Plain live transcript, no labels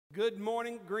Good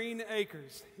morning, Green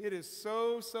Acres. It is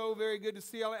so very good to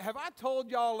see y'all. Have I told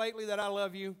y'all lately that I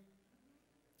love you?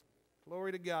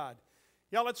 Glory to God.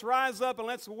 Y'all, let's rise up and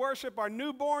let's worship our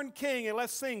newborn King and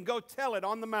let's sing, Go Tell It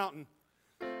on the Mountain.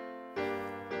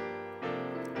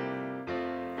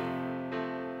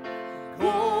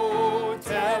 Go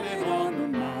tell it on the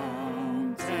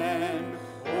mountain,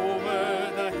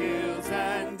 over the hills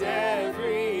and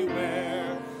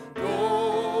everywhere.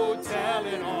 Go tell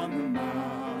it on the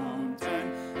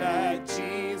mountain that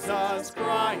Jesus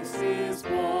Christ is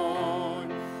born.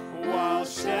 While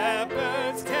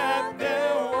shepherds kept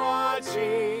their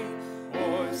watching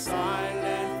o'er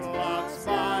silent flocks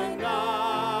by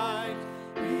night,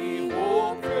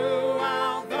 behold,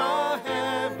 throughout the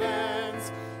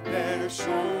heavens there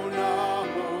shone a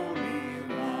holy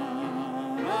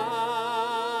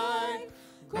light.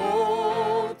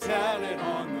 Go tell it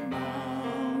on the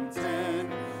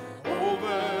mountain,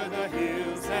 over the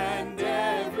hills and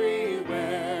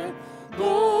everywhere.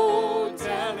 Go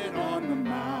tell it on the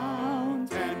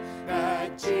mountain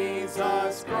that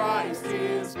Jesus Christ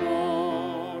is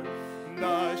born.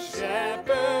 The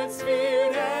shepherds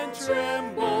feared and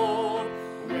trembled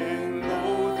when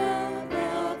lo, there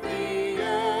knelt the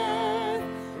earth.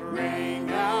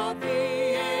 Rang out the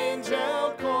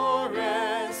angel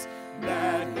chorus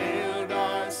that hailed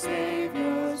our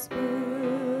Savior's birth.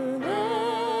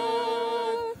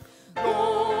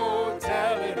 Go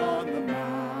tell it on the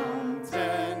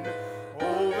mountain,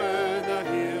 over the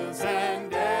hills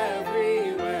and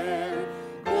everywhere.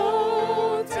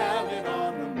 Go tell it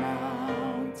on the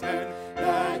mountain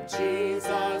that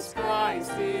Jesus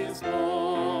Christ is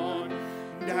born.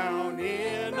 Down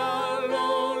in a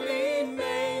lowly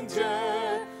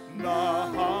manger, the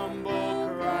humble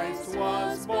Christ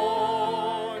was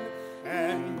born,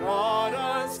 and brought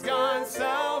us God's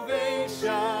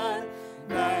salvation,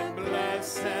 that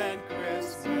blessed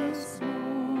Christmas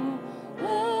morn.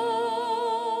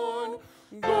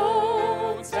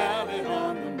 Go tell it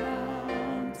on the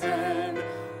mountain,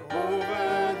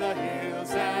 over the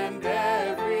hills and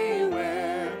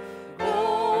everywhere.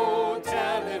 Go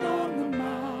tell it on the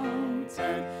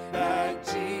mountain that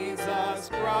Jesus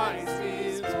Christ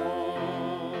is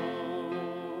born.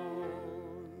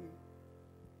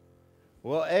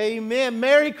 Well, amen.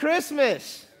 Merry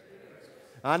Christmas.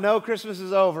 I know Christmas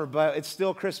is over, but it's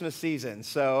still Christmas season.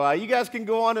 So you guys can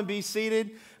go on and be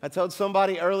seated. I told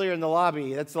somebody earlier in the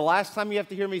lobby, that's the last time you have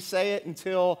to hear me say it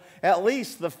until at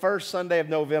least the first Sunday of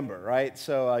November, right?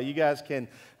 So you guys can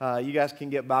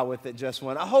get by with it just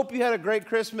one. I hope you had a great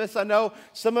Christmas. I know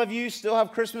some of you still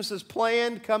have Christmases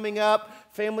planned coming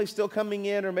up, family still coming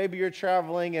in, or maybe you're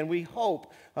traveling, and we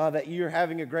hope that you're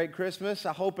having a great Christmas.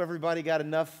 I hope everybody got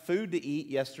enough food to eat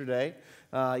yesterday.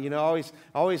 I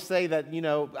always say that,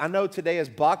 I know today is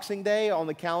Boxing Day. On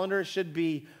the calendar, it should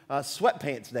be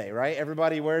sweatpants day, right?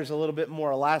 Everybody wears a little bit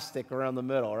more elastic around the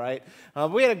middle, right?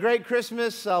 We had a great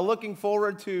Christmas. Looking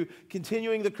forward to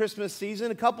continuing the Christmas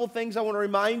season. A couple things I want to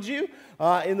remind you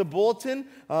in the bulletin.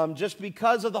 Just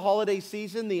because of the holiday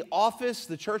season, the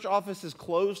church office is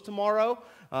closed tomorrow.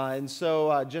 And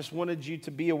so just wanted you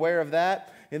to be aware of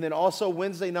that. And then also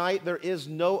Wednesday night, there is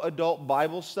no adult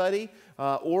Bible study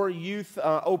or youth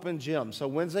open gym. So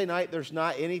Wednesday night, there's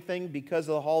not anything because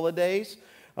of the holidays.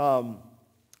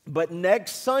 But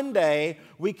next Sunday,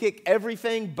 we kick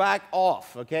everything back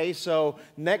off, okay? So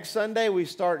next Sunday, we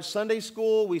start Sunday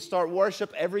school, we start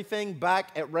worship, everything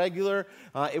back at regular.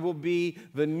 It will be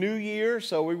the new year,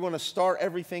 so we want to start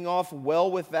everything off well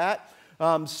with that.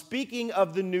 Speaking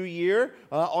of the new year,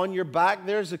 on your back,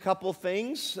 there's a couple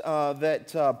things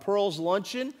that Pearl's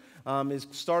Luncheon is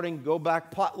starting Go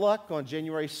Back Potluck on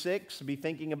January 6th. Be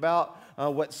thinking about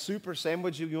what super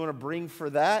sandwich you want to bring for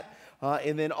that.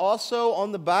 And then also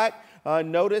on the back,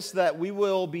 notice that we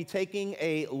will be taking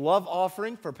a love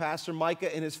offering for Pastor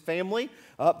Micah and his family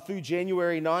up through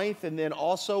January 9th. And then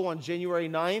also on January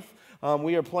 9th,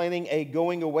 we are planning a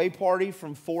going away party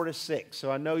from 4 to 6.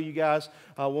 So I know you guys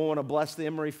will want to bless the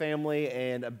Emery family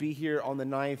and be here on the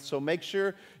 9th. So make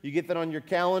sure you get that on your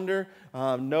calendar,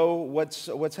 know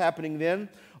what's happening then.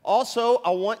 Also,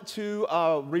 I want to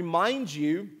remind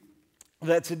you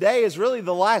that today is really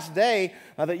the last day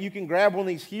that you can grab one of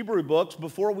these Hebrew books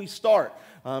before we start.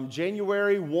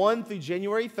 January 1 through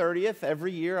January 30th,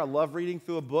 every year. I love reading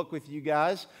through a book with you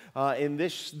guys. And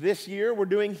this year, we're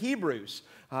doing Hebrews.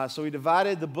 So we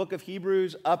divided the book of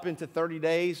Hebrews up into 30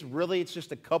 days. Really, it's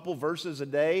just a couple verses a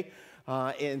day.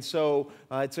 And so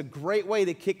it's a great way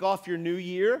to kick off your new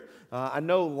year. I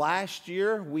know last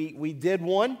year we did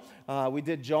one. We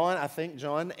did John, I think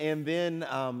John, and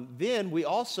then we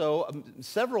also,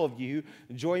 several of you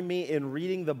joined me in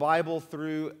reading the Bible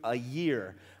through a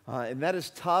year. And that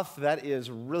is tough. That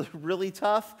is really, really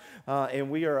tough. And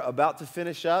we are about to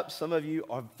finish up. Some of you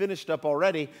have finished up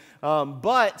already.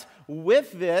 But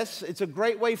with this, it's a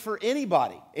great way for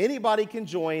anybody. Anybody can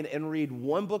join and read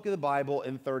one book of the Bible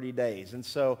in 30 days. And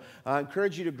so I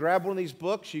encourage you to grab one of these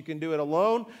books. You can do it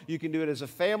alone. You can do it as a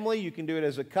family. You can do it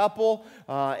as a couple.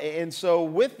 And so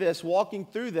with this, walking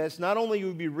through this, not only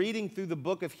will we be reading through the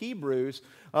book of Hebrews,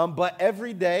 but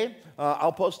every day,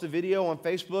 I'll post a video on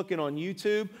Facebook and on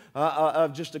YouTube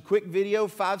of just a quick video,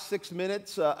 5-6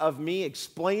 minutes of me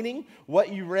explaining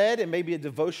what you read and maybe a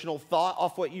devotional thought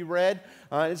off what you read.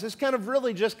 It's just kind of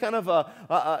really just kind of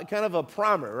a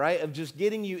primer, right, of just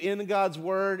getting you into God's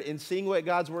Word and seeing what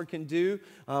God's Word can do.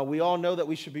 We all know that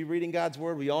we should be reading God's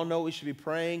Word. We all know we should be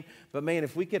praying. But, man,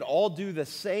 if we could all do the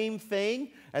same thing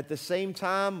at the same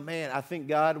time, man, I think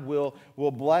God will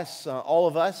bless all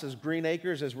of us as Green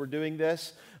Acres as we're doing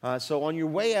this. So on your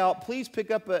way out, please pick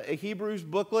up a Hebrews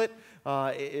booklet.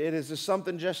 It is just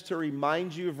something just to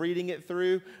remind you of reading it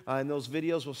through. And those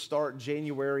videos will start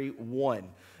January 1.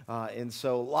 And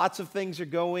so lots of things are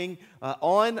going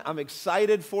on. I'm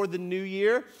excited for the new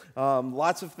year.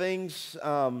 Lots of things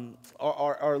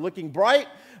are looking bright.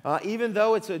 Even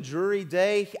though it's a dreary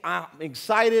day, I'm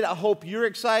excited. I hope you're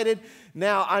excited.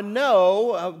 Now, I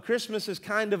know Christmas is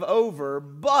kind of over,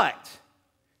 but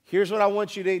here's what I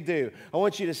want you to do. I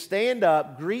want you to stand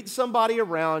up, greet somebody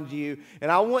around you, and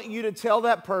I want you to tell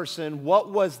that person what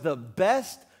was the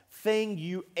best thing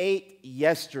you ate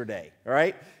yesterday, all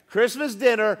right? Christmas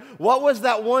dinner, what was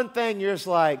that one thing you're just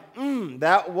like,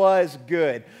 that was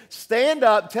good. Stand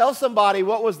up, tell somebody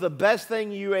what was the best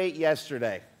thing you ate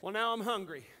yesterday. Well, now I'm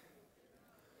hungry.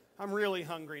 I'm really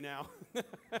hungry now.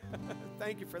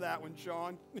 Thank you for that one,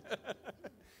 Shaun.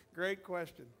 Great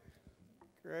question.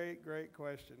 Great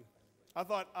question. I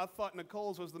thought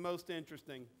Nicole's was the most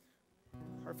interesting.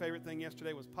 Her favorite thing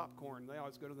yesterday was popcorn. They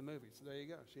always go to the movies. So there you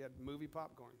go. She had movie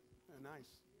popcorn. Nice.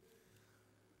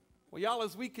 Well, y'all,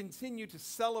 as we continue to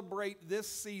celebrate this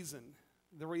season,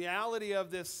 the reality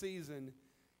of this season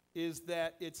is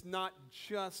that it's not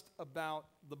just about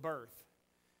the birth.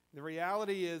 The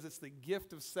reality is it's the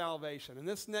gift of salvation. And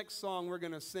this next song we're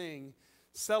going to sing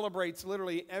celebrates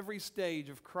literally every stage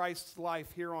of Christ's life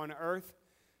here on earth.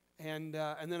 And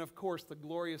then, of course, the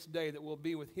glorious day that we'll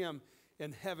be with Him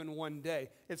in heaven one day.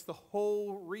 It's the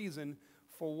whole reason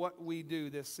for what we do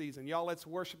this season. Y'all, let's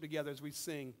worship together as we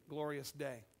sing Glorious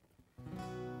Day.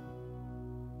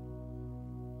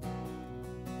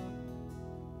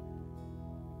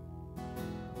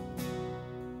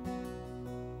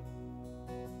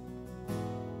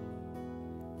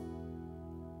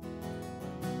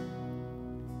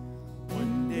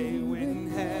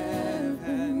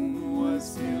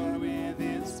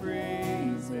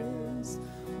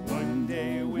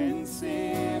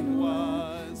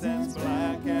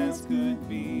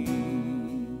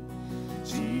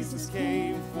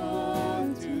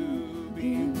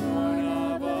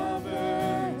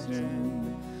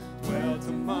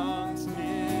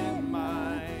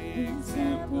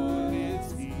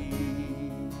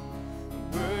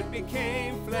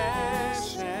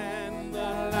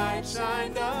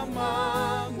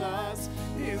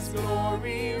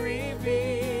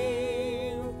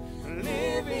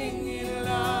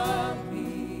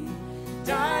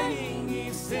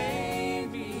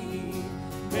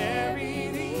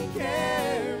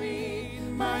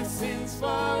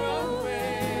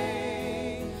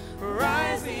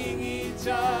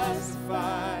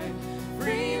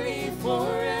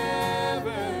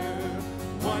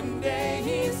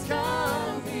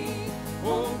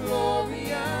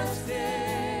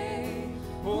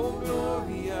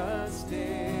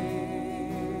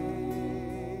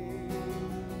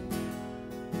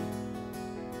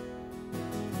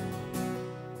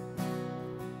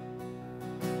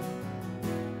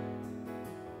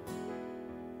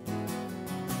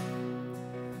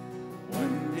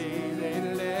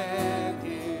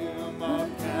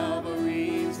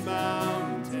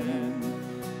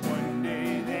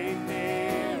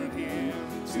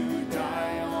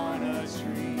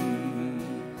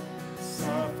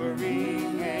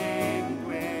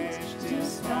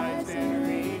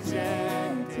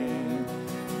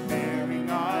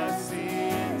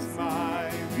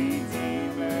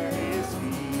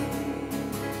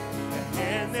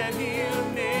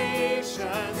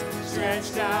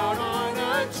 Stretched out on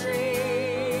a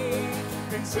tree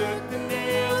and took the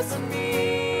nails of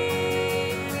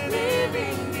me.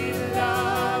 Living, He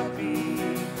loved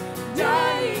me.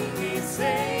 Dying, He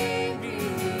saved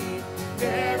me.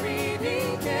 Buried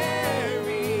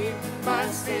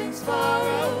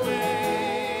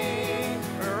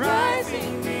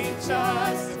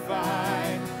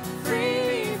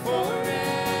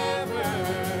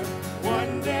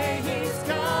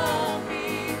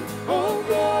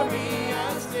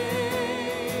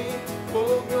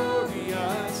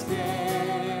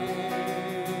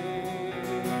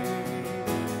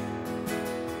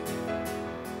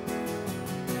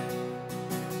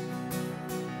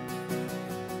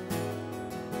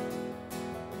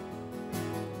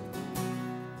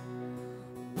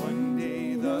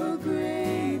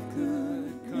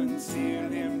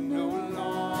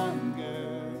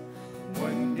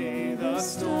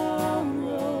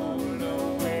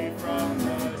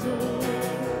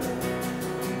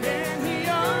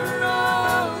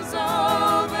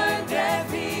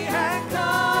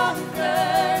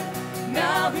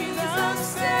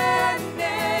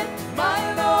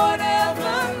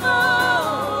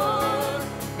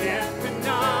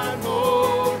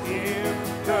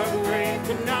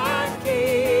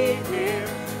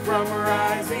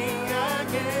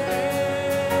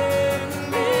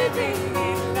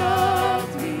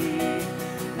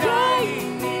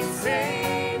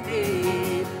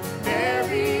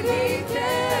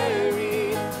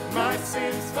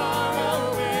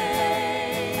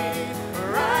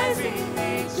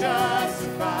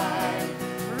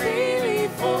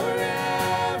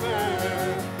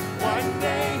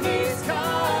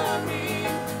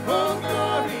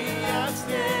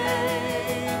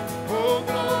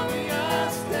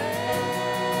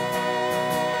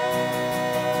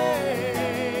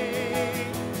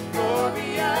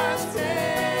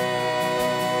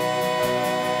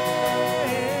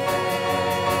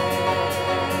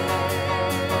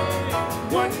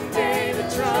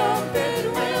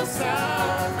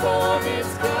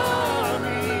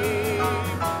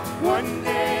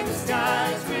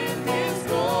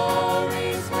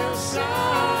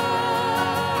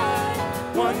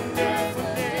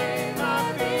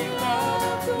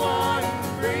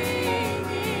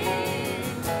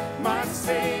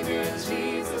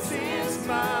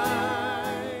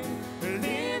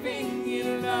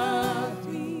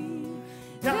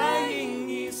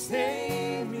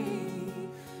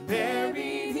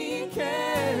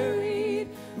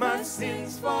my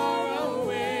sins far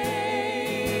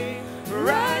away.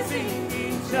 Rising,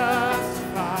 He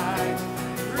justified,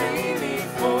 freely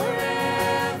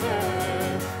forever.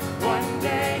 One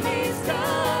day He's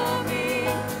coming,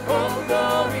 oh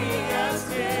glorious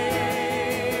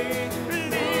day.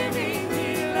 Living,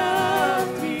 He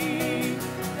loved me,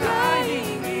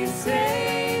 dying, He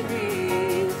saved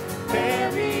me,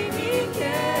 buried, He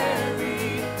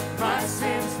carried my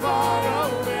sins far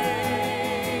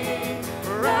away.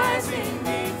 Rising,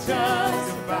 He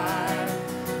justified,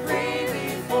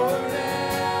 freely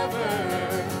forever.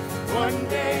 One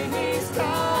day He's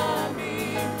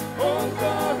coming, oh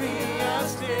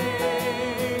glorious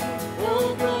day,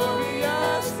 oh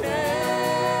glorious day,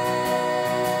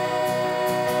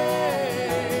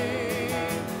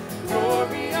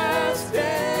 glorious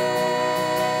day,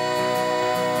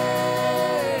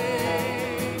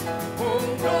 oh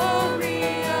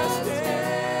glorious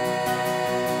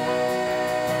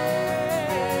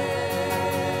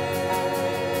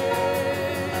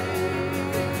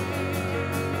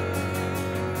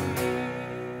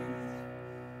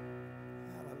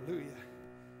Hallelujah.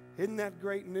 Isn't that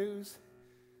great news?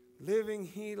 Living,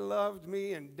 He loved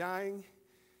me, and dying,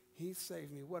 He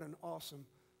saved me. What an awesome,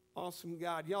 awesome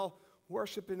God. Y'all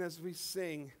worshiping as we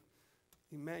sing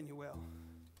Emmanuel.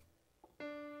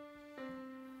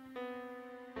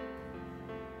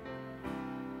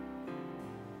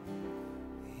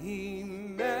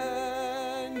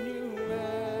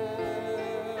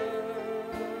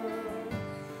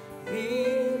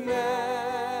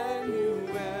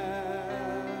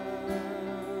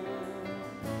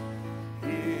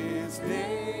 His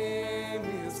name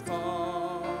is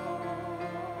called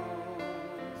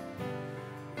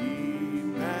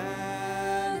Emmanuel.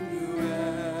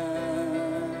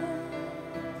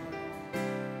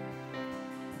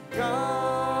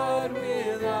 God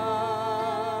with us,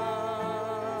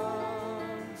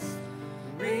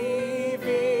 revealed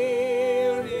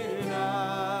in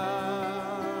us.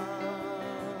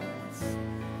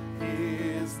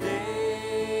 His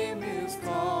name is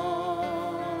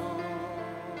called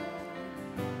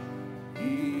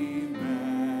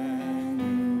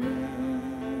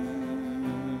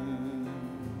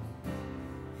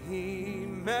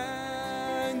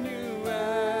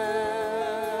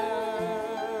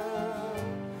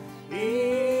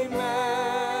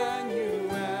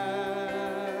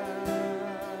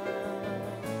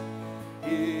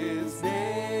His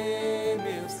name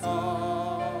is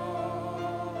called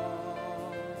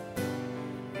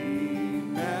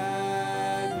Emmanuel.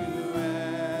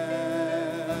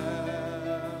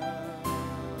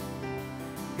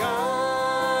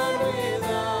 God with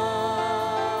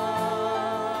us,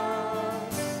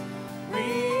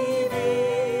 revealed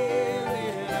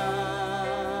in us.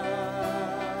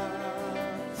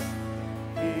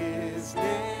 His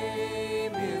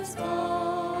name is called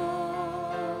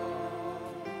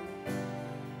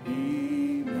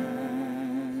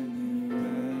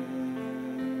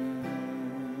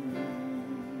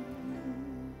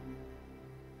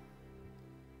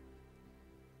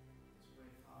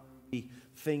We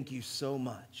thank you so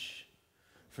much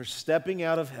for stepping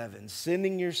out of heaven,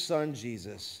 sending your Son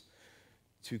Jesus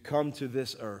to come to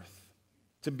this earth,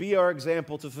 to be our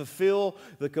example, to fulfill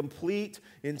the complete,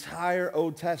 entire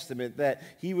Old Testament, that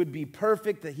He would be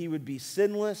perfect, that He would be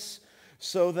sinless,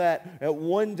 so that at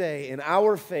one day in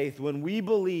our faith, when we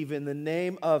believe in the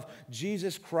name of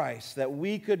Jesus Christ, that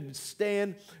we could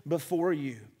stand before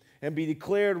you and be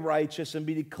declared righteous and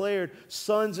be declared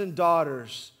sons and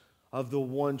daughters of the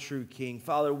one true King.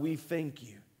 Father, we thank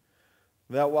you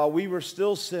that while we were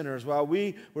still sinners, while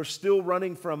we were still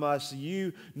running from us,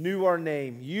 you knew our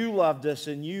name, you loved us,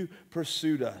 and you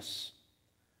pursued us.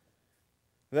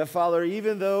 That, Father,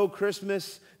 even though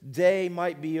Christmas Day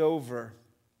might be over,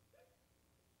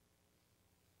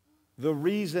 the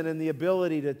reason and the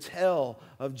ability to tell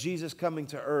of Jesus coming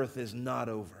to earth is not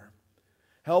over.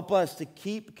 Help us to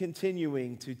keep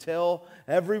continuing to tell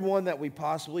everyone that we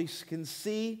possibly can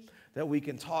see, that we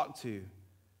can talk to,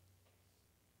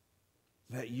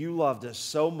 that you loved us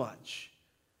so much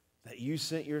that you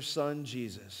sent your Son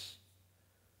Jesus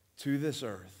to this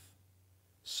earth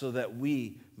so that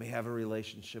we may have a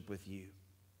relationship with you.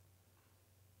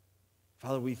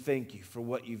 Father, we thank you for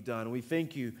what you've done. We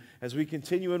thank you as we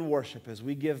continue in worship, as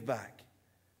we give back,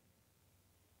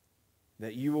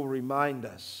 that you will remind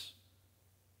us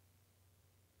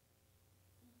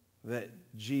that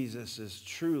Jesus is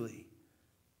truly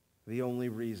the only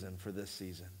reason for this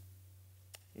season.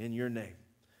 In your name,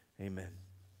 amen.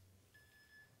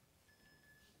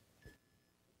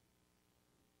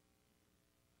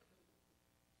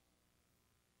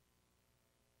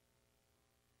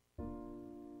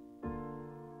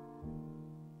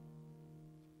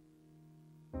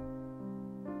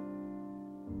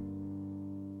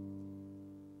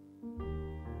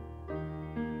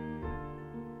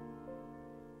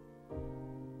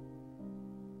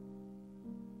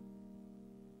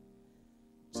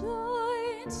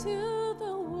 into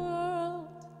the world,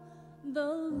 the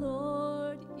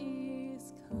Lord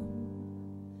is come.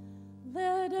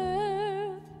 Let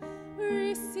earth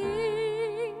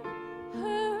receive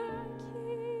her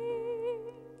King.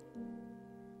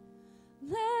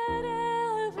 Let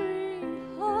every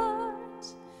heart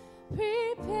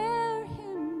prepare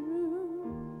him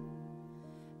room,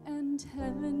 and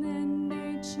heaven and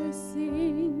nature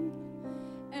sing,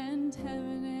 and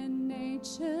heaven and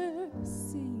nature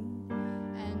sing,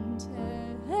 and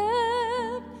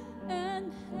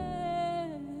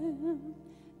heaven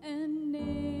and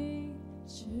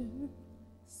nature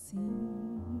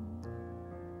sing.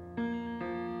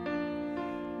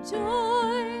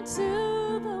 Joy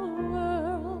to the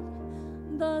world,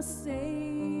 the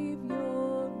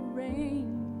Savior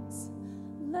reigns.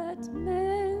 Let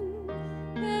men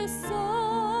their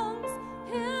songs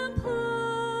employ,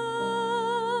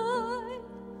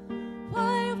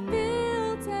 while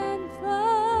fields and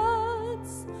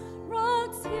floods,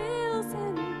 rocks, hills,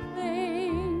 and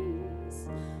plains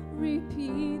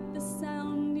repeat the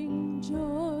sounding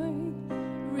joy,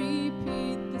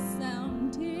 repeat the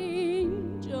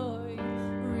sounding joy,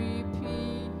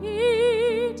 repeat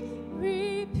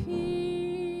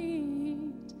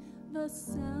the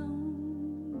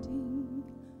sounding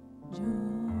joy.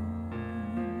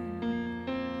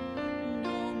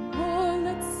 No more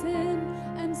let sin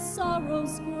and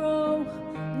sorrows grow,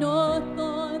 nor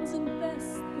thorns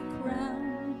invest the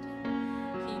ground.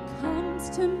 He comes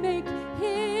to make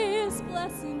his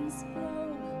blessings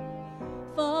flow,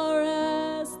 far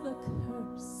as the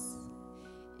curse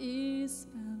is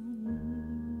found.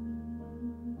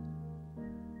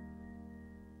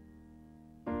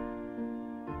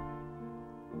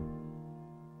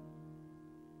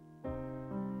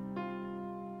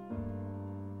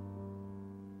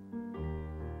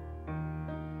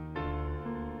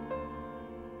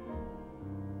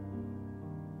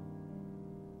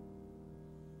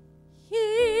 He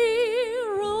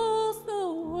rules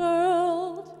the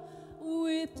world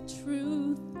with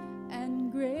truth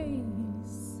and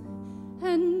grace,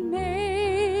 and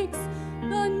makes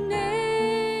the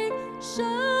nations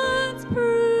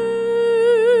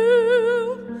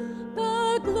prove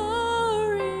the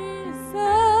glories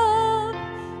of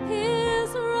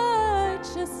his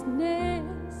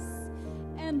righteousness,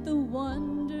 and the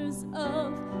wonders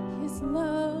of his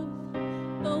love,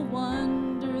 the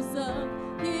wonders of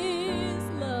his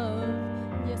love.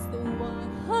 Yes, the wonders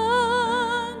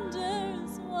of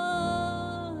his love.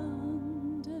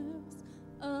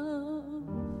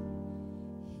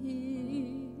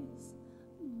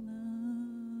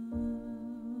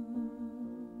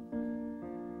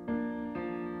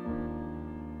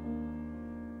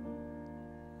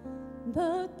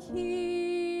 The King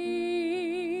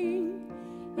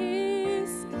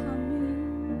is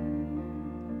coming.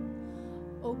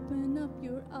 Open up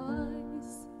your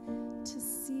eyes to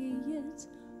see it.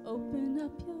 Open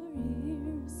up your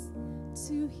ears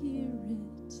to hear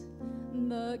it.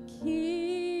 The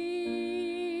King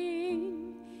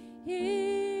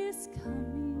is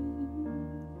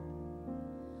coming.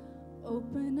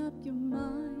 Open up your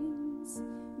minds,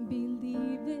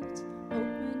 believe it.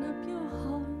 Open up your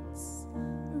hearts,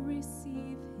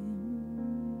 receive him.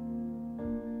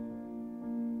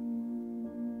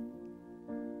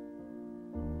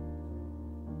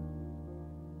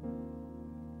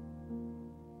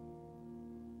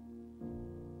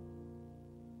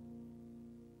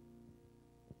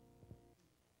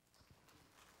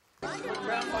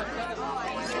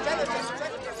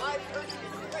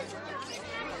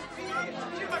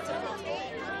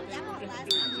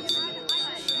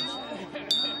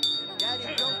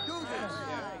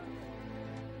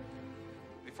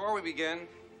 Before we begin,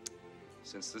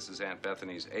 since this is Aunt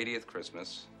Bethany's 80th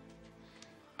Christmas,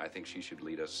 I think she should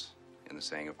lead us in the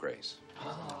saying of grace.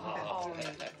 Oh,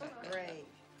 great.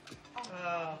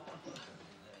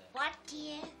 What,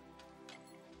 dear?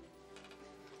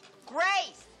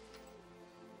 Grace!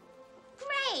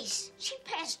 Grace! She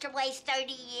passed away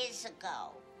 30 years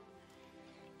ago.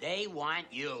 They want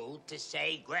you to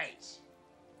say grace.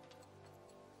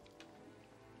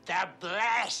 The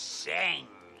blessing.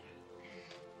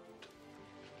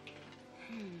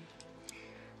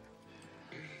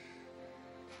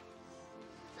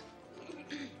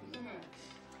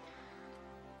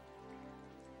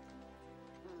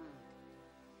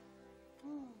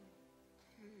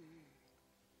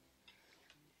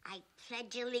 I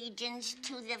pledge allegiance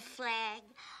to the flag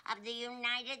of the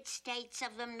United States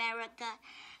of America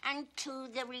and to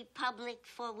the republic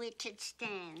for which it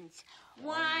stands,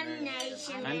 one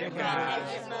nation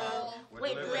indivisible,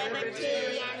 with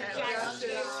liberty and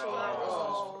justice for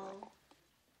all.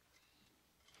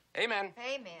 Amen.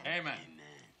 Amen. Amen.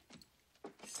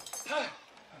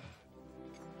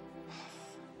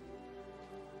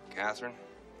 Catherine,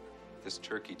 this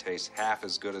turkey tastes half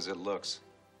as good as it looks.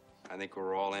 I think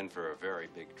we're all in for a very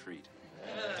big treat.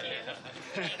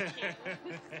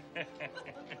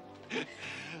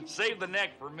 Save the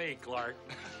neck for me, Clark.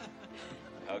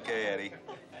 Okay, Eddie.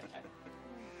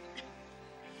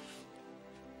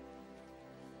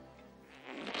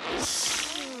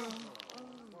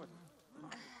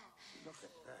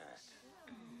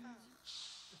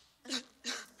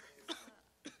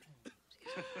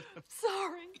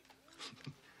 Sorry.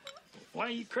 Why are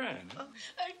you crying? I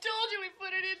told you we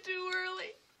put it in too early.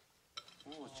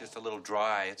 Oh, it's just a little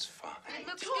dry. It's fine. I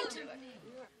told you.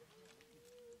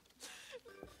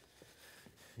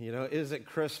 You know, is it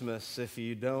Christmas if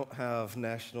you don't have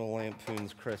National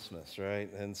Lampoon's Christmas,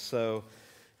 right? And so,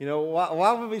 you know,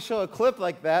 why would we show a clip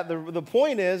like that? The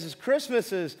point is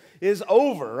Christmas is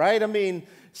over, right? I mean,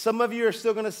 some of you are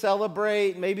still going to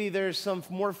celebrate. Maybe there's some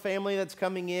more family that's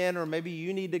coming in, or maybe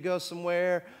you need to go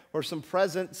somewhere, or some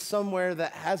presents somewhere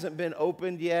that hasn't been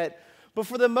opened yet. But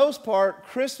for the most part,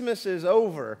 Christmas is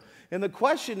over. And the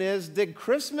question is, did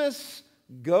Christmas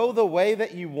go the way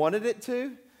that you wanted it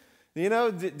to? You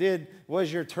know,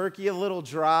 was your turkey a little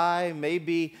dry?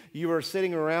 Maybe you were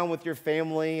sitting around with your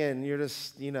family and you're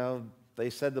just, you know, they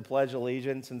said the Pledge of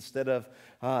Allegiance instead of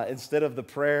the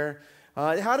prayer.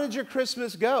 How did your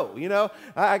Christmas go? You know,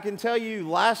 I can tell you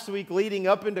last week leading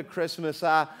up into Christmas,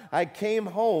 I came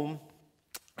home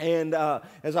and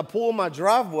as I pull in my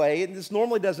driveway, and this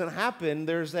normally doesn't happen,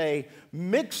 there's a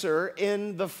mixer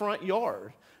in the front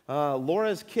yard.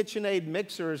 Laura's KitchenAid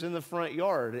mixer is in the front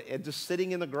yard, just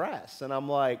sitting in the grass. And I'm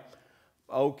like,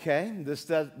 okay, this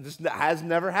has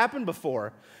never happened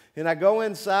before. And I go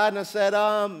inside and I said,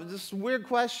 this is a weird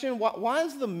question. Why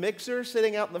is the mixer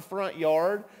sitting out in the front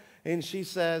yard? And she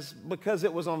says, because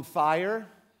it was on fire.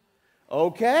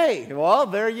 Okay, well,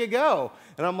 there you go.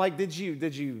 And I'm like, did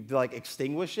you like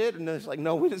extinguish it? And it's like,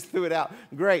 no, we just threw it out.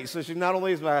 Great. So she not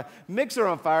only is my mixer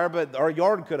on fire, but our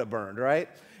yard could have burned, right?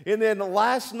 And then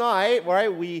last night,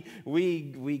 right,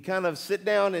 we kind of sit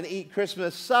down and eat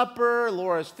Christmas supper.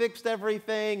 Laura's fixed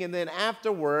everything. And then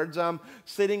afterwards, I'm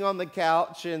sitting on the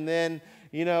couch. And then,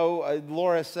 you know,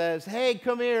 Laura says, hey,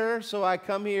 come here. So I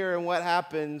come here, and what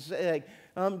happens? Like,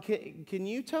 can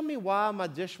you tell me why my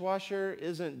dishwasher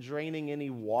isn't draining any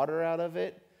water out of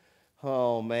it?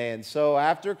 Oh, man. So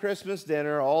after Christmas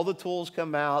dinner, all the tools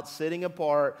come out, sitting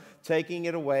apart, taking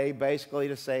it away, basically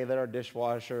to say that our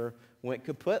dishwasher went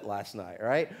kaput last night,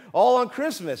 right? All on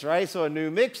Christmas, right? So a new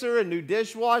mixer, a new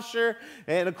dishwasher,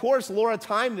 and of course, Laura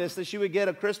timed this that she would get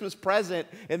a Christmas present,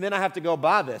 and then I have to go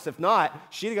buy this. If not,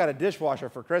 she'd got a dishwasher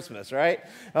for Christmas, right?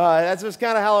 That's just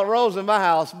kind of how it rolls in my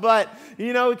house. But,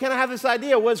 you know, we kind of have this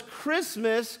idea, was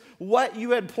Christmas what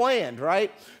you had planned,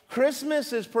 right?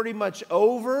 Christmas is pretty much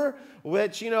over,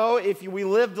 which, you know, if we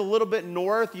lived a little bit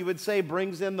north, you would say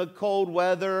brings in the cold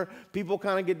weather. People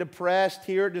kind of get depressed.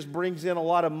 Here it just brings in a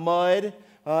lot of mud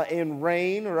and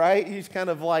rain, right? He's kind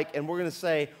of like, and we're going to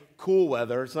say cool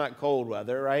weather. It's not cold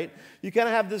weather, right? You kind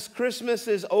of have this Christmas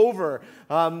is over.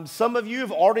 Some of you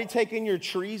have already taken your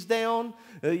trees down.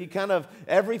 You kind of,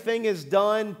 everything is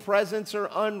done. Presents are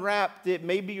unwrapped.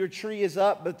 Maybe your tree is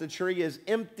up, but the tree is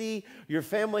empty. Your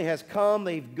family has come.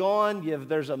 They've gone.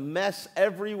 There's a mess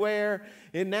everywhere.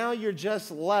 And now you're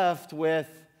just left with,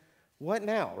 what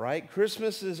now, right?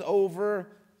 Christmas is over.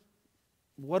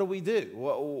 What do we do?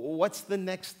 What's the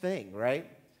next thing, right?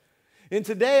 And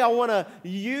today I want to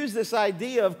use this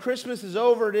idea of Christmas is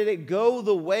over. Did it go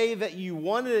the way that you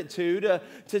wanted it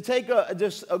to take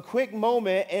just a quick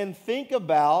moment and think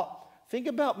about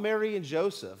Mary and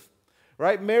Joseph.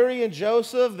 Right? Mary and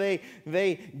Joseph,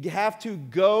 they have to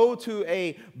go to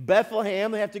a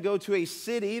Bethlehem. They have to go to a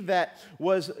city that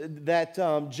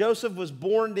Joseph was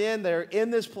born in. They're in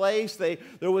this place.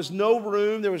 There was no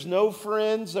room. There was no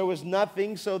friends. There was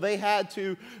nothing. So they had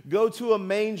to go to a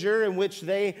manger in which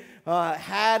they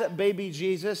had baby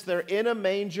Jesus. They're in a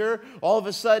manger. All of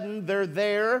a sudden, they're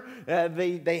there.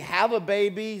 They have a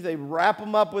baby. They wrap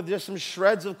him up with just some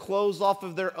shreds of clothes off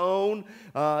of their own.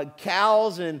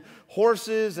 Cows and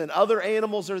horses and other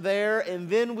animals are there. And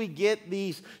then we get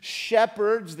these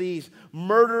shepherds, these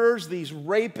murderers, these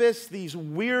rapists, these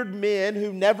weird men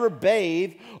who never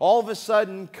bathe, all of a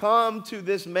sudden come to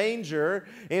this manger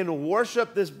and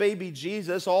worship this baby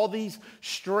Jesus. All these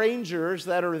strangers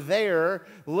that are there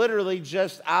literally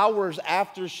just hours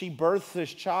after she births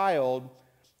this child.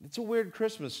 It's a weird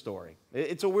Christmas story.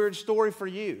 It's a weird story for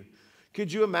you.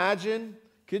 Could you imagine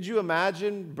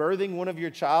birthing one of your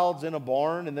childs in a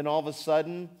barn, and then all of a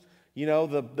sudden You know,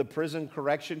 the prison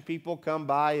correction people come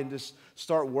by and just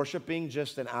start worshiping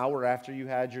just an hour after you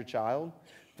had your child.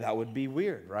 That would be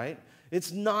weird, right?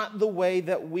 It's not the way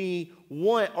that we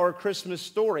want our Christmas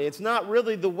story. It's not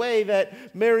really the way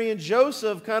that Mary and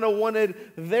Joseph kind of wanted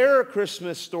their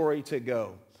Christmas story to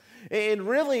go. And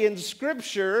really in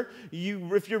Scripture,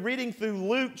 if you're reading through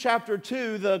Luke chapter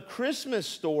 2, the Christmas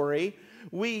story,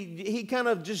 he kind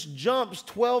of just jumps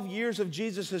 12 years of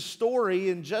Jesus' story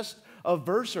in just a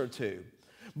verse or two.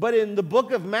 But in the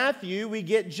book of Matthew, we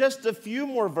get just a few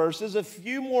more verses, a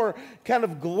few more kind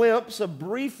of glimpse, a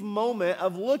brief moment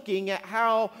of looking at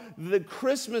how the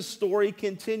Christmas story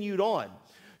continued on.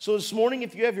 So this morning,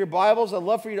 if you have your Bibles, I'd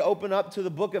love for you to open up to the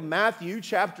book of Matthew,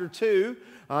 chapter 2.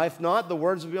 If not, the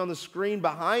words will be on the screen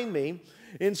behind me.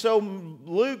 And so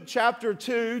Luke chapter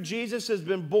 2, Jesus has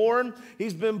been born.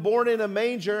 He's been born in a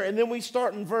manger. And then we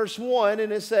start in verse 1,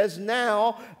 and it says,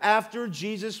 "Now, after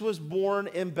Jesus was born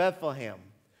in Bethlehem."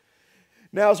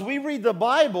 Now, as we read the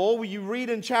Bible, you read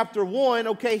in chapter 1,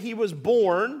 okay, he was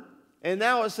born. And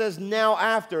now it says, now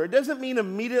after. It doesn't mean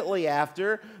immediately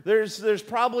after. There's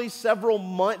probably several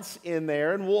months in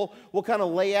there, and we'll kind of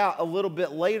lay out a little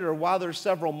bit later why there's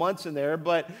several months in there.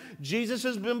 But Jesus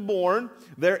has been born.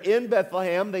 They're in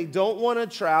Bethlehem. They don't want to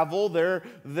travel. They're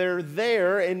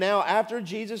there. And now after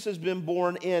Jesus has been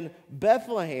born in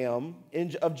Bethlehem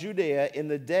of Judea in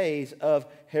the days of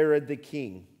Herod the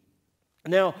king.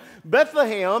 Now,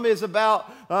 Bethlehem is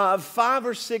about 5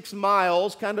 or 6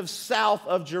 miles kind of south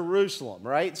of Jerusalem,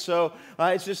 right? So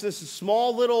it's just this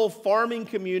small little farming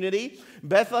community.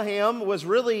 Bethlehem was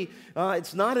really,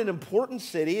 it's not an important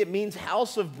city. It means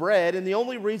house of bread. And the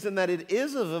only reason that it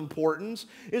is of importance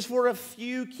is for a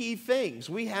few key things.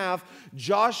 We have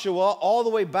Joshua all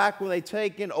the way back when they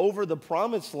taken over the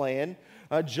promised land.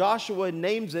 Joshua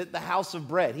names it the house of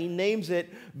bread. He names it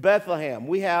Bethlehem.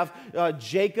 We have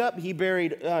Jacob. He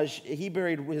buried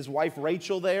his wife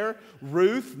Rachel there.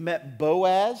 Ruth met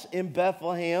Boaz in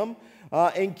Bethlehem.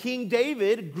 And King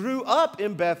David grew up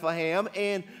in Bethlehem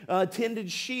and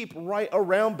tended sheep right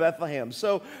around Bethlehem.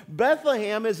 So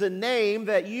Bethlehem is a name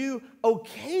that you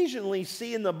occasionally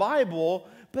see in the Bible,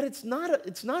 but it's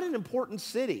not an important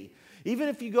city. Even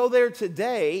if you go there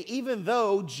today, even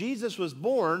though Jesus was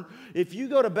born, if you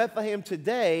go to Bethlehem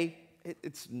today,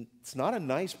 it's not a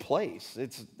nice place.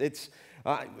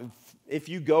 If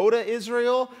you go to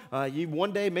Israel,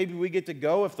 one day maybe we get to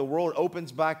go if the world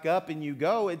opens back up and you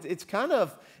go.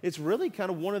 It's really kind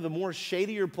of one of the more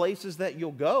shadier places that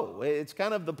you'll go. It's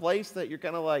kind of the place that you're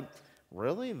kind of like,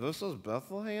 really? This is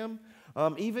Bethlehem?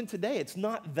 Even today, it's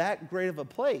not that great of a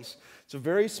place. It's a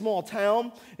very small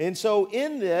town. And so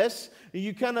in this,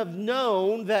 you kind of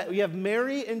known that you have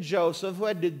Mary and Joseph who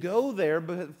had to go there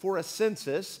for a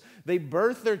census. They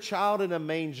birthed their child in a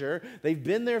manger. They've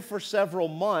been there for several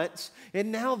months, and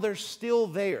now they're still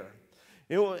there.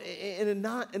 In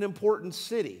not an important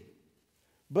city.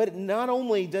 But not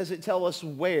only does it tell us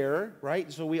where,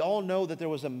 right? So we all know that there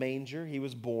was a manger. He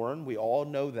was born. We all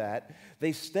know that.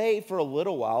 They stayed for a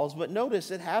little while, but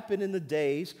notice it happened in the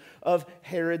days of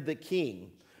Herod the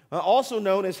king, also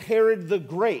known as Herod the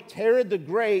Great. Herod the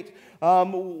Great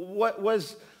what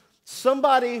was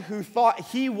somebody who thought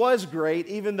he was great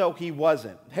even though he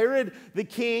wasn't. Herod the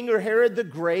king or Herod the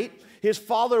Great, his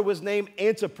father was named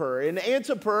Antipas, and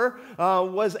Antipas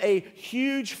was a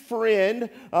huge friend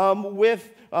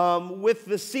with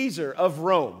the Caesar of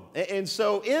Rome. And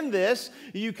so in this,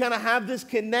 you kind of have this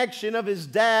connection of his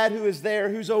dad who is there,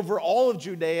 who's over all of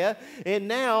Judea, and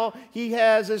now he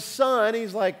has his son.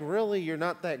 He's like, really, you're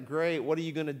not that great. What are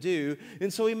you going to do?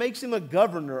 And so he makes him a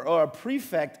governor or a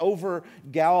prefect over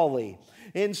Galilee.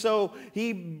 And so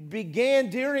he began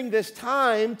during this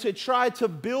time to try to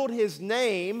build his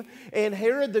name, and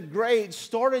Herod the Great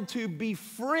started to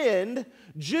befriend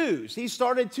Jews. He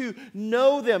started to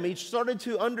know them. He started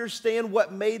to understand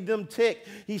what made them tick.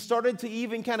 He started to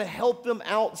even kind of help them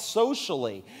out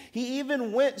socially. He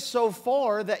even went so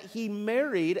far that he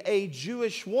married a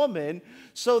Jewish woman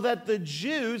so that the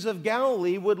Jews of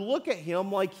Galilee would look at him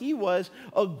like he was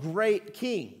a great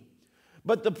king.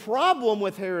 But the problem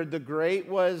with Herod the Great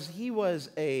was he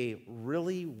was a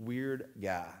really weird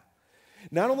guy.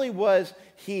 Not only was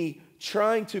he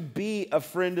trying to be a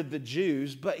friend of the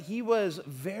Jews, but he was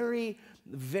very,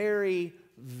 very,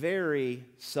 very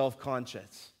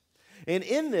self-conscious. And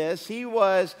in this, he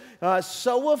was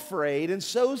so afraid and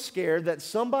so scared that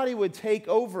somebody would take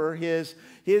over his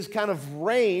kind of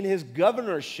reign, his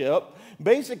governorship.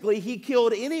 Basically, he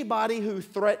killed anybody who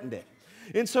threatened it.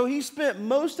 And so he spent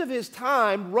most of his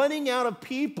time running out of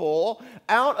people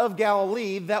out of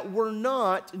Galilee that were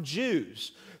not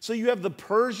Jews. So you have the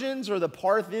Persians or the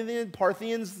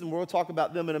Parthians, and we'll talk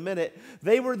about them in a minute.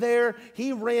 They were there.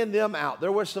 He ran them out.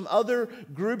 There were some other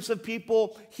groups of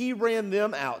people. He ran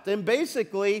them out. And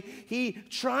basically, he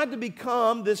tried to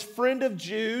become this friend of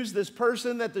Jews, this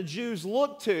person that the Jews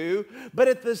looked to. But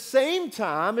at the same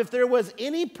time, if there was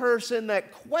any person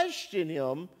that questioned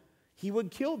him, he would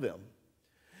kill them.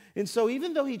 And so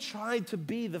even though he tried to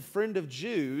be the friend of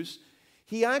Jews,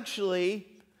 he actually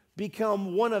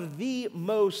become one of the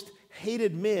most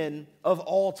hated men of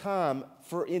all time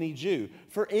for any Jew,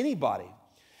 for anybody.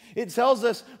 It tells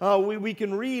us, we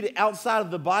can read outside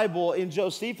of the Bible in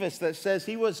Josephus that says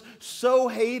he was so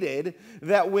hated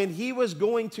that when he was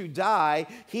going to die,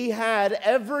 he had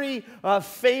every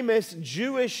famous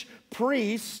Jewish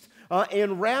priest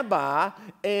and rabbi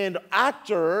and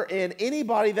actor and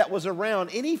anybody that was around,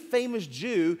 any famous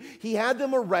Jew, he had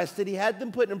them arrested, he had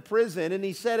them put in prison, and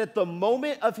he said at the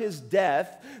moment of his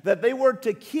death that they were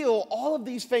to kill all of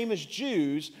these famous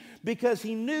Jews because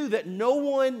he knew that no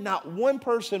one, not one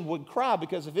person would cry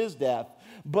because of his death,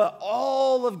 but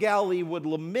all of Galilee would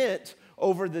lament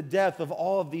over the death of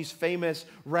all of these famous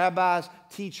rabbis,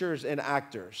 teachers, and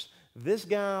actors. This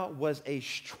guy was a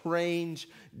strange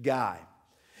guy.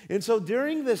 And so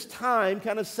during this time,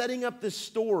 kind of setting up this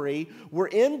story, we're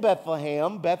in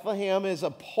Bethlehem. Bethlehem is a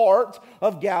part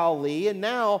of Galilee. And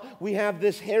now we have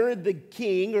this Herod the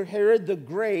King or Herod the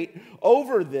Great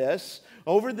over this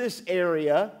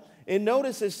area. And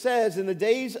notice it says, in the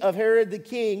days of Herod the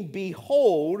King,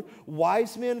 behold,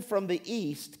 wise men from the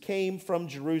east came from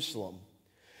Jerusalem.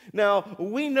 Now,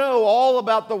 we know all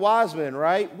about the wise men,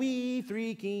 right? We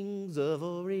three kings of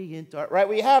Orient, right?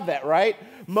 We have that, right?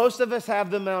 Most of us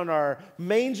have them on our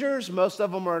mangers. Most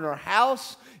of them are in our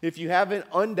house. If you haven't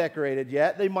undecorated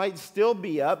yet, they might still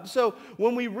be up. So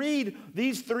when we read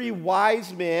these three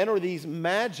wise men or these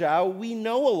magi, we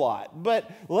know a lot.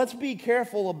 But let's be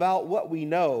careful about what we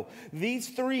know. These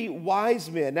three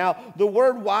wise men. Now, the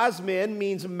word wise men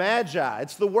means magi.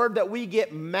 It's the word that we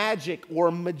get magic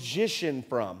or magician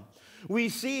from. We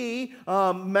see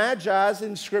magi's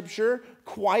in Scripture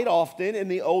quite often in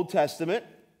the Old Testament.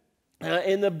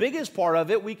 And the biggest part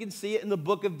of it, we can see it in the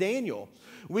book of Daniel.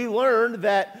 We learned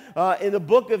that in the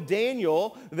book of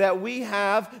Daniel that we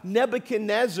have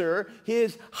Nebuchadnezzar,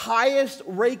 his highest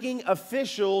ranking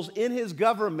officials in his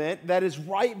government that is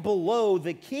right below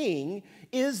the king,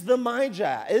 is the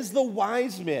magi, is the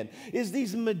wise men, is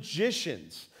these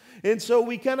magicians. And so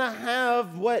we kind of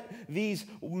have what these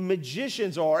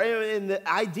magicians are. And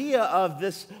the idea of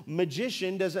this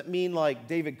magician doesn't mean like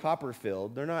David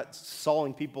Copperfield. They're not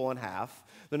sawing people in half.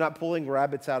 They're not pulling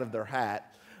rabbits out of their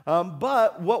hat.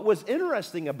 But what was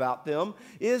interesting about them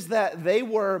is that they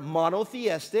were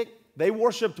monotheistic. They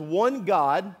worshiped one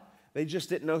God. They just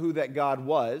didn't know who that God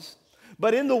was.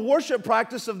 But in the worship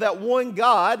practice of that one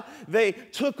God, they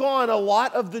took on a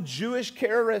lot of the Jewish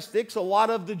characteristics, a lot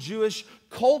of the Jewish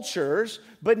cultures,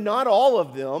 but not all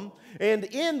of them. And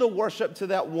in the worship to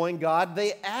that one God,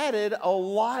 they added a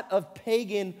lot of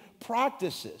pagan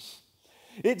practices.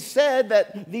 It said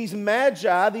that these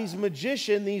magi, these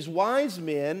magicians, these wise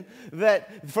men,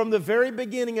 that from the very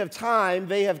beginning of time,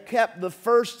 they have kept the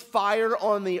first fire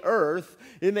on the earth,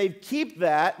 and they keep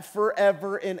that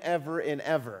forever and ever and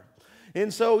ever.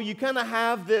 And so you kind of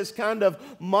have this kind of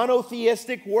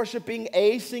monotheistic worshiping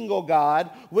a single God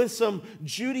with some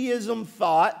Judaism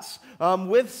thoughts,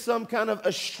 with some kind of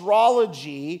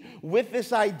astrology, with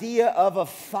this idea of a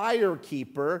fire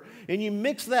keeper, and you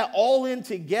mix that all in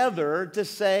together to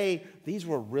say these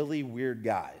were really weird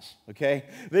guys, okay?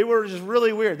 They were just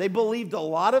really weird. They believed a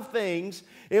lot of things,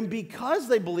 and because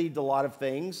they believed a lot of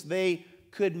things, they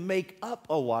could make up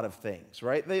a lot of things,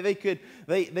 right?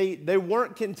 They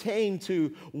weren't contained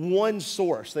to one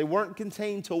source. They weren't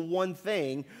contained to one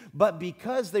thing, but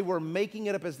because they were making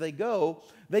it up as they go,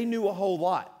 they knew a whole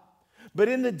lot. But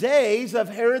in the days of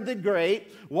Herod the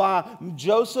Great, while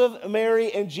Joseph,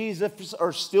 Mary, and Jesus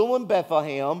are still in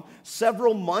Bethlehem,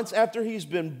 several months after he's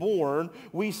been born,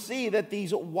 we see that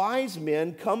these wise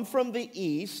men come from the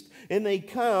east, and they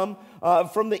come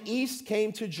from the east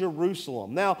came to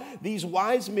Jerusalem. Now, these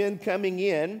wise men coming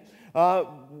in,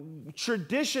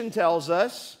 tradition tells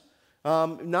us,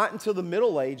 not until the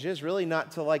Middle Ages, really not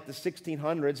until like the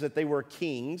 1600s, that they were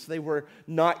kings. They were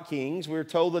not kings. We're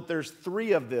told that there's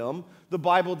three of them. The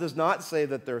Bible does not say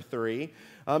that there are three.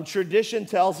 Tradition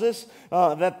tells us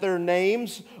that their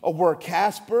names were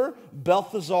Casper,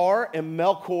 Balthazar, and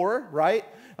Melchior, right?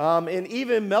 And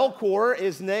even Melchior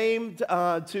is named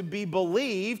to be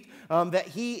believed that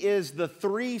he is the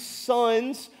three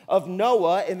sons of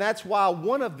Noah, and that's why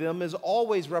one of them is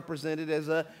always represented as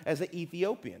an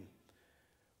Ethiopian.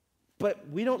 But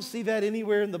we don't see that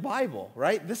anywhere in the Bible,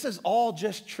 right? This is all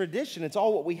just tradition. It's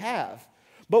all what we have.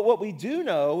 But what we do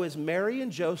know is Mary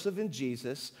and Joseph and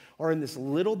Jesus are in this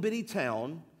little bitty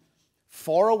town,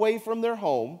 far away from their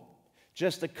home,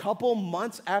 just a couple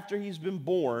months after he's been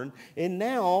born. And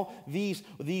now these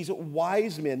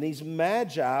wise men, these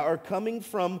magi, are coming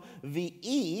from the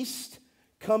east,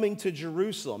 coming to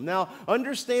Jerusalem. Now,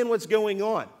 understand what's going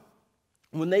on.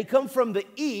 When they come from the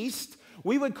east,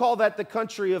 we would call that the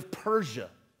country of Persia,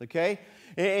 okay?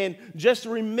 And just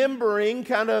remembering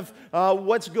kind of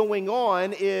what's going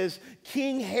on is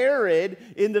King Herod,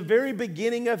 in the very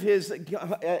beginning of his,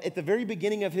 at the very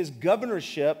beginning of his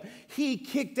governorship, he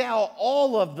kicked out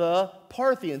all of the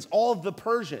Parthians, all of the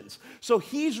Persians. So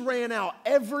he's ran out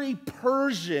every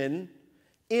Persian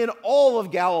in all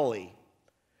of Galilee.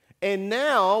 And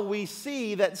now we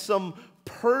see that some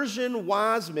Persian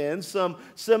wise men, some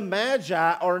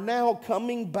magi are now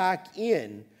coming back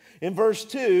in. In verse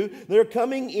 2, they're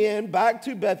coming in back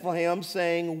to Bethlehem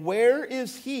saying, "Where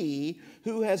is he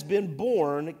who has been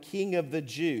born King of the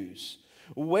Jews?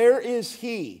 Where is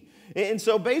he?" And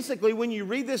so basically, when you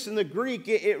read this in the Greek,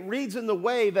 it reads in the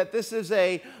way that this is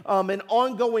an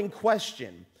ongoing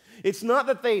question. It's not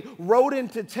that they rode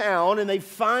into town and they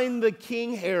find the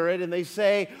King Herod and they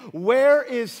say, "Where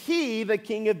is he, the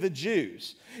King of the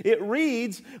Jews?" It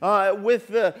reads with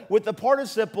the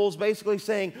participles basically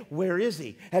saying, "Where is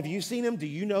he? Have you seen him? Do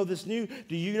you know this new?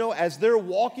 Do you know?" As they're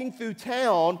walking through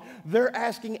town, they're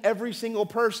asking every single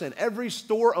person, every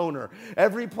store owner,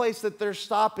 every place that they're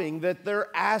stopping, that they're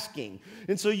asking.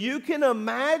 And so you can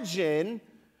imagine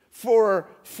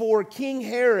for King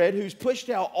Herod, who's pushed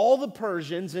out all the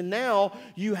Persians, and now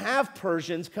you have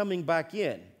Persians coming back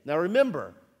in. Now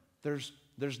remember, there's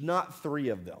not 3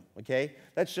 of them, okay?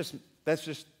 That's just,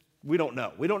 we don't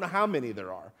know. We don't know how many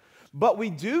there are. But we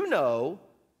do know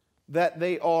that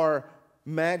they are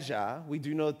magi. We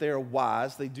do know that they are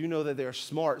wise. They do know that they are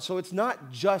smart. So it's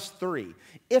not just 3.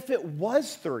 If it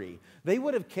was 3, they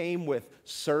would have came with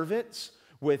servants,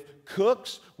 with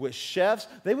cooks, with chefs.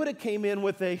 They would have came in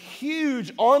with a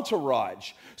huge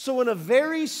entourage. So in a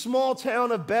very small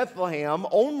town of Bethlehem,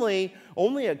 only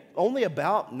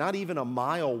about not even a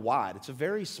mile wide, it's a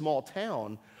very small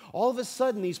town, all of a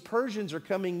sudden these Persians are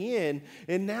coming in,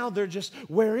 and now they're just,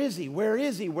 "Where is he? Where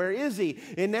is he? Where is he?"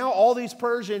 And now all these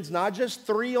Persians, not just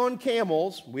 3 on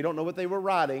camels, we don't know what they were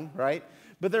riding, right?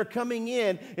 But they're coming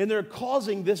in and they're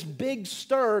causing this big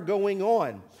stir going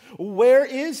on. "Where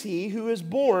is he who is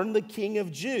born the King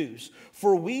of Jews?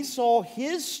 For we saw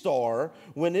his star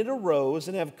when it arose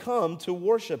and have come to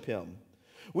worship him."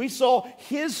 We saw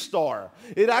his star.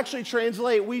 It actually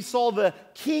translates, we saw the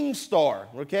king star,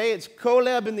 okay? It's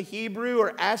Koleb in the Hebrew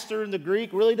or Aster in the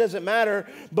Greek, really doesn't matter.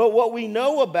 But what we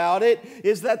know about it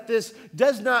is that this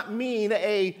does not mean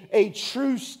a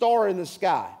true star in the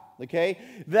sky. Okay,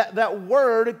 that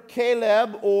word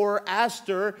Caleb or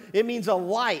Aster, it means a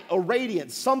light, a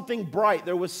radiance, something bright.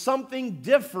 There was something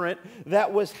different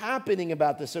that was happening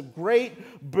about this, a great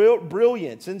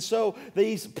brilliance. And so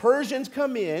these Persians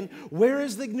come in.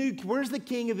 Where's the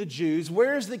King of the Jews?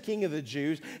 Where's the King of the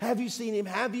Jews? Have you seen him?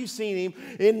 Have you seen him?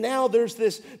 And now there's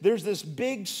this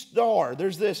big star.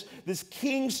 There's this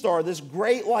king star, this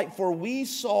great light. For we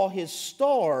saw his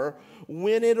star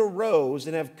when it arose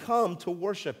and have come to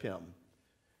worship him.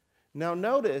 Now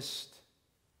notice,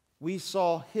 we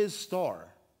saw his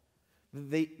star.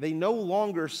 They no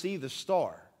longer see the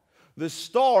star. The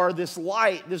star, this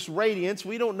light, this radiance,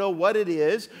 we don't know what it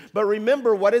is. But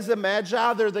remember, what is a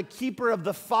magi? They're the keeper of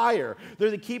the fire. They're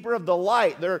the keeper of the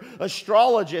light. They're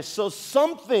astrologists. So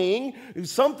something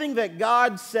that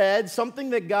God said,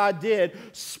 something that God did,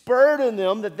 spurred in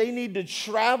them that they need to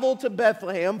travel to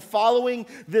Bethlehem following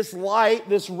this light,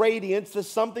 this radiance,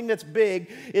 this something that's big.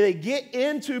 And they get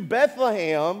into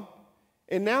Bethlehem,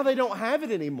 and now they don't have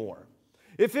it anymore.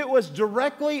 If it was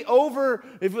directly over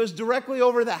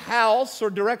the house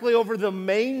or directly over the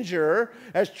manger,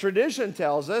 as tradition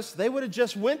tells us, they would have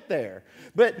just went there.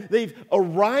 But they've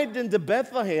arrived into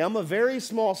Bethlehem, a very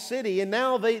small city, and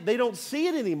now they don't see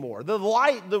it anymore. The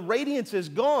light, the radiance is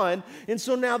gone, and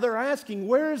so now they're asking,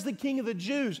 "Where is the King of the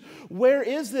Jews? Where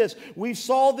is this? We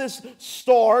saw this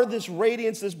star, this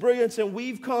radiance, this brilliance, and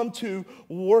we've come to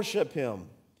worship him."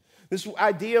 This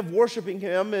idea of worshiping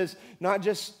him is not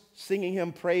just singing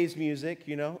him praise music,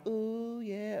 ooh,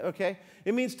 yeah, okay?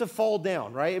 It means to fall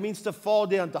down, right? It means to fall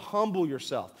down, to humble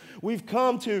yourself. We've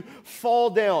come to fall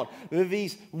down.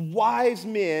 These wise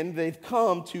men, they've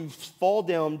come to fall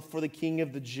down for the King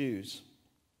of the Jews.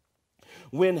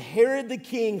 When Herod the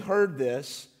king heard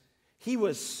this, he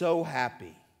was so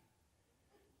happy,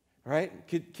 right?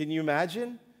 Can you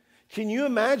imagine? Can you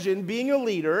imagine being a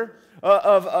leader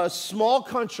of a small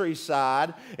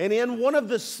countryside and in one of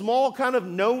the small kind of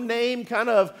no-name kind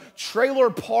of trailer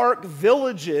park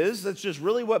villages? That's just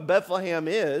really what Bethlehem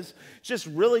is. It's just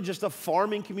really just a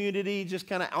farming community, just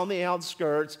kind of on the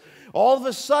outskirts. All of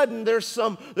a sudden, there's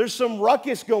some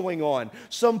ruckus going on.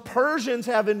 Some Persians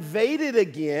have invaded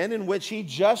again, in which he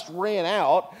just ran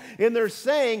out, and they're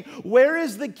saying, "Where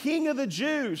is the King of the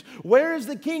Jews? Where is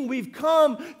the King? We've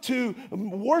come to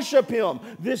worship him."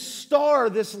 This star,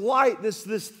 this light,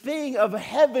 this thing of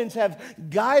heavens have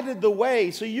guided the way.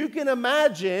 So you can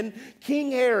imagine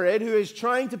King Herod, who is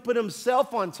trying to put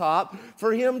himself on top,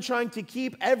 for him trying to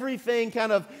keep everything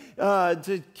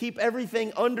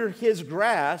under his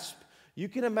grasp. You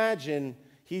can imagine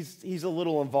he's a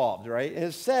little involved, right? And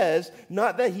it says,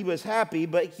 not that he was happy,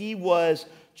 but he was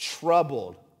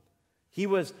troubled.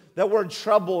 That word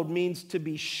troubled means to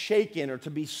be shaken or to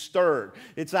be stirred.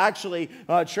 It's actually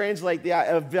translate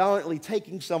violently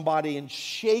taking somebody and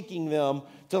shaking them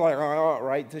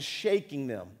to to shaking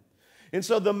them. And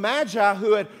so the Magi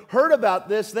who had heard about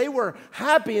this, they were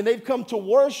happy and they've come to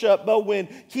worship. But when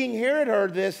King Herod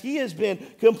heard this, he has been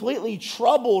completely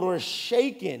troubled or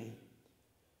shaken.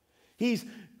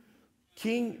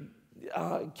 King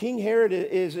Herod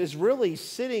is really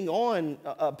sitting on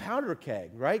a powder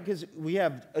keg, right? Because we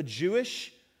have a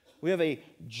Jewish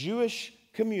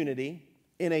community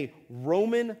in a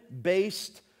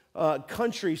Roman-based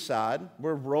countryside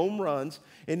where Rome runs,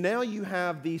 and now you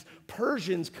have these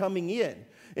Persians coming in.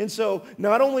 And so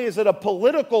not only is it a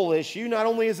political issue, not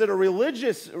only is it a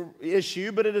religious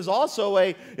issue, but it is also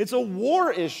it's a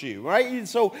war issue, right? And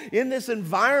so in this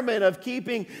environment of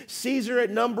keeping Caesar at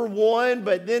number one,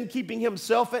 but then keeping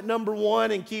himself at number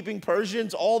one and keeping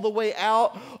Persians all the way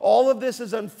out, all of this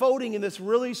is unfolding in this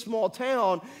really small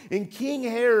town. And King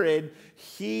Herod,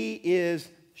 he is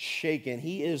shaken.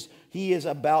 He is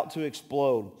about to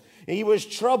explode. And he was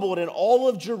troubled, and all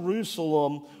of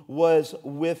Jerusalem was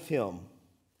with him.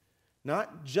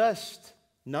 Not just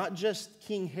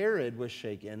King Herod was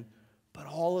shaken, but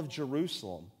all of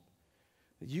Jerusalem.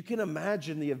 You can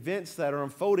imagine the events that are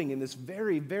unfolding in this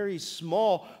very, very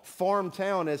small farm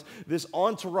town as this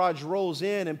entourage rolls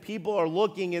in and people are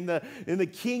looking in the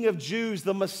King of Jews.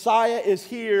 The Messiah is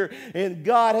here and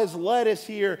God has led us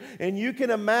here. And you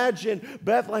can imagine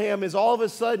Bethlehem is all of a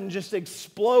sudden just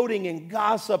exploding in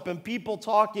gossip and people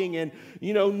talking and,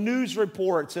 news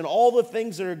reports and all the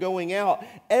things that are going out.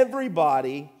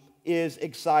 Everybody is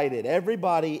excited.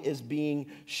 Everybody is being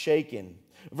shaken.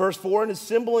 Verse 4, and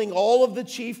assembling all of the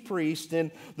chief priests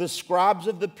and the scribes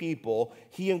of the people,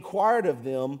 he inquired of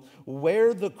them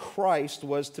where the Christ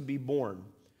was to be born.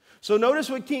 So notice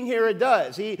what King Herod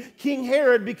does. King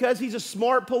Herod, because he's a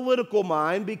smart political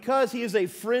mind, because he is a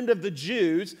friend of the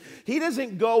Jews, he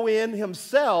doesn't go in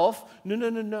himself.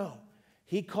 No.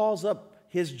 He calls up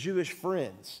his Jewish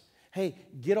friends. Hey,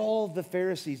 get all the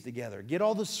Pharisees together. Get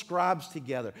all the scribes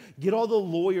together. Get all the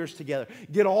lawyers together.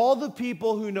 Get all the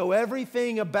people who know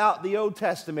everything about the Old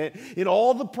Testament and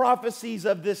all the prophecies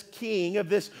of this king, of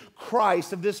this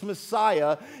Christ, of this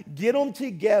Messiah. Get them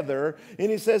together. And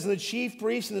he says, and the chief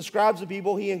priests and the scribes of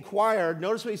people, he inquired.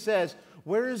 Notice what he says,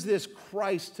 where is this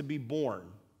Christ to be born?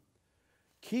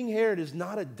 King Herod is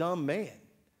not a dumb man.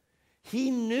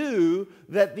 He knew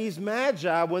that these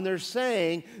magi, when they're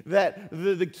saying that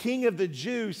the king of the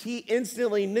Jews, he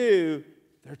instantly knew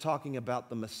they're talking about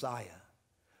the Messiah.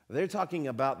 They're talking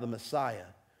about the Messiah.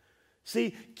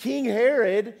 See, King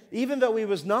Herod, even though he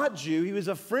was not Jew, he was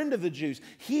a friend of the Jews.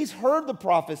 He's heard the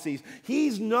prophecies.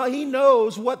 He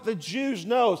knows what the Jews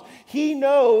knows. He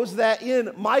knows that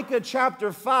in Micah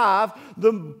chapter 5,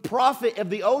 the prophet of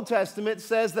the Old Testament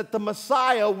says that the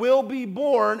Messiah will be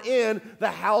born in the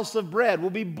house of bread,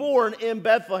 will be born in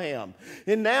Bethlehem.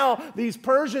 And now these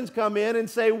Persians come in and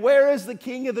say, where is the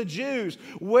King of the Jews?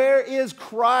 Where is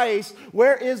Christ?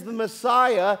 Where is the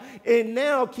Messiah? And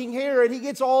now King Herod, he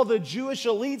gets all the Jewish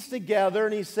elites together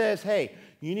and he says, hey,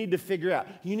 you need to figure out,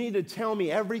 you need to tell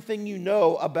me everything you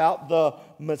know about the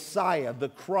Messiah, the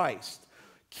Christ.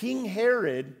 King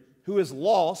Herod, who is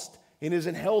lost and is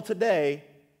in hell today,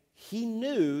 he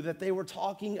knew that they were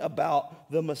talking about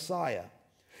the Messiah.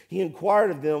 He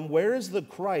inquired of them, where is the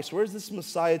Christ? Where is this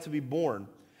Messiah to be born?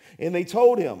 And they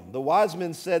told him, the wise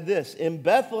men said this, in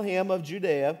Bethlehem of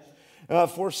Judea,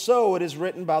 for so it is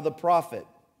written by the prophet.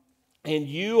 And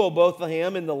you, O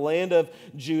Bethlehem, in the land of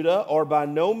Judah, are by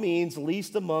no means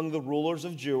least among the rulers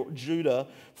of Judah,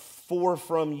 for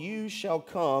from you shall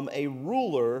come a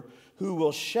ruler who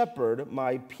will shepherd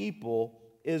my people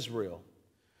Israel.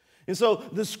 And so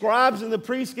the scribes and the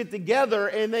priests get together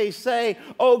and they say,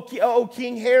 oh,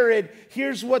 King Herod,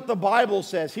 here's what the Bible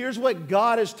says. Here's what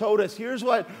God has told us. Here's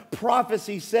what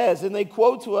prophecy says. And they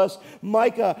quote to us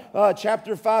Micah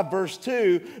chapter 5, verse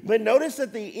 2. But notice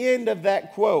at the end of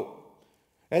that quote,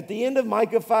 at the end of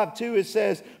Micah 5:2, it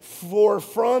says, "For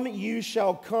from you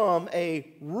shall come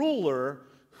a ruler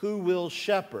who will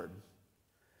shepherd."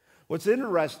 What's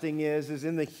interesting is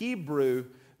in the Hebrew,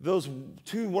 those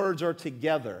two words are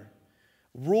together.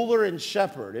 Ruler and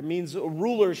shepherd. It means a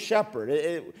ruler, shepherd.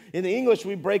 In the English,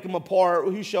 we break them apart.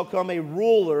 Who shall come a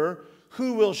ruler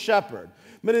who will shepherd?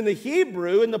 But in the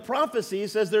Hebrew, in the prophecy, it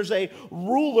says there's a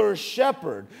ruler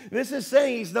shepherd. This is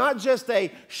saying he's not just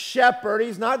a shepherd.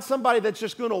 He's not somebody that's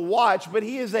just going to watch, but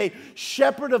he is a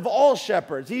shepherd of all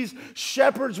shepherds. He's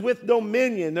shepherds with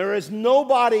dominion. There is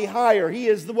nobody higher. He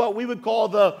is what we would call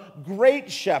the great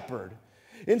shepherd.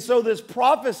 And so this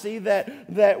prophecy that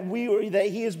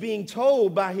he is being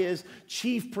told by his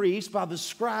chief priests, by the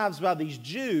scribes, by these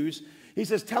Jews, he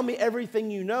says, tell me everything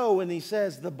you know. And he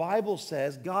says, the Bible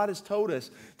says, God has told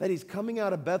us that he's coming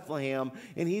out of Bethlehem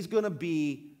and he's going to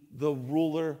be the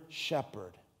ruler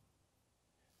shepherd.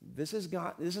 This is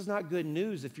not good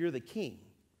news if you're the king.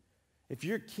 If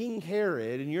you're King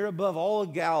Herod and you're above all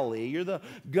of Galilee, you're the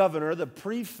governor, the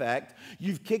prefect,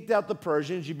 you've kicked out the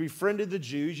Persians, you've befriended the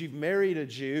Jews, you've married a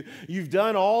Jew, you've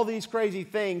done all these crazy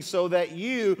things so that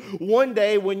you, one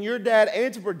day when your dad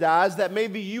Antipas dies, that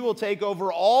maybe you will take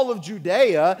over all of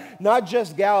Judea, not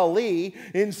just Galilee,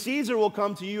 and Caesar will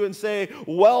come to you and say,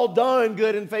 well done,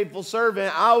 good and faithful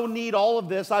servant, I'll need all of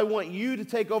this, I want you to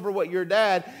take over what your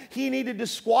dad. He needed to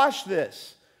squash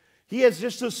this. He has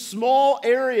just a small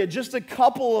area, just a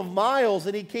couple of miles,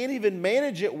 and he can't even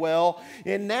manage it well.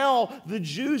 And now the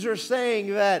Jews are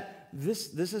saying that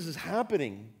this is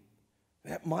happening.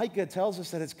 That Micah tells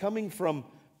us that it's coming from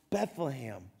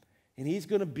Bethlehem. And he's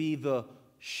going to be the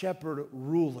shepherd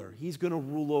ruler. He's going to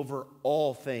rule over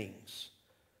all things.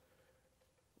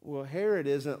 Well, Herod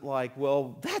isn't like,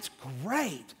 well, that's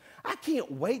great. I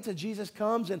can't wait till Jesus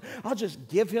comes and I'll just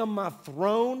give him my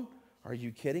throne. Are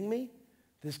you kidding me?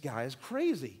 This guy is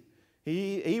crazy.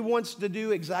 He wants to do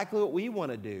exactly what we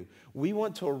want to do. We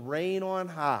want to reign on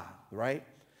high, right?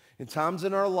 In times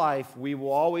in our life, we will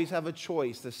always have a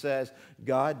choice that says,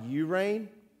 God, you reign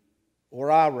or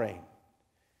I reign.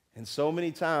 And so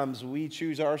many times we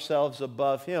choose ourselves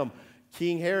above him.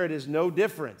 King Herod is no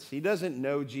different. He doesn't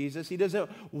know Jesus. He doesn't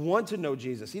want to know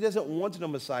Jesus. He doesn't want to know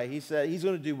Messiah. He said he's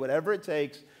going to do whatever it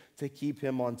takes to keep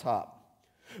him on top.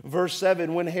 Verse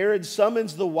 7, when Herod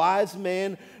summons the wise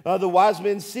men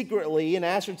secretly and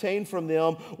ascertained from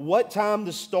them what time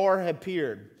the star had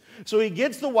appeared. So he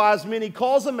gets the wise men, he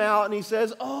calls them out, and he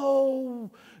says, oh,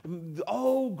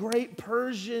 great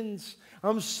Persians,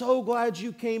 I'm so glad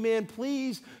you came in.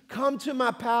 Please come to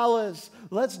my palace.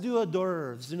 Let's do hors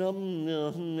d'oeuvres.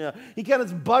 He kind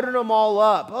of buttered them all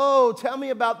up. Oh, tell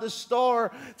me about this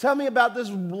star. Tell me about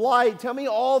this light. Tell me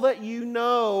all that you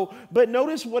know. But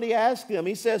notice what he asked them.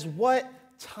 He says, what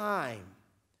time?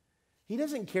 He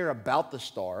doesn't care about the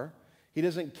star. He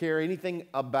doesn't care anything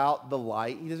about the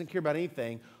light. He doesn't care about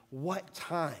anything. What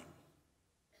time?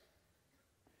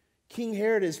 King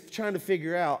Herod is trying to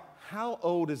figure out, how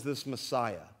old is this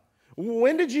Messiah?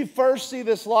 When did you first see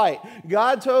this light?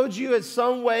 God told you in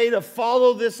some way to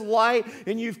follow this light,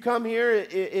 and you've come here.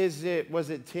 Was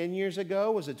it 10 years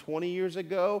ago? Was it 20 years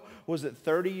ago? Was it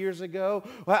 30 years ago?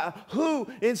 Who?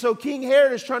 And so King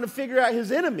Herod is trying to figure out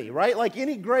his enemy, right? Like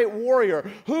any great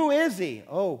warrior. Who is he?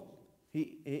 Oh,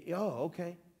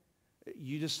 okay.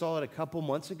 You just saw it a couple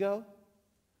months ago?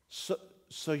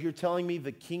 So you're telling me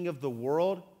the king of the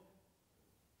world,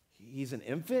 he's an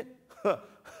infant?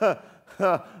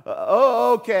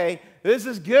 Oh, okay. This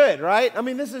is good, right? I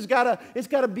mean, it's got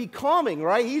to be calming,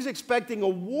 right? He's expecting a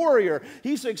warrior.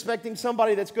 He's expecting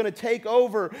somebody that's going to take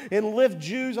over and lift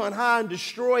Jews on high and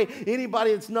destroy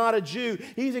anybody that's not a Jew.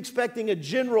 He's expecting a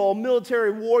general, a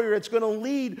military warrior that's going to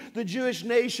lead the Jewish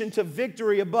nation to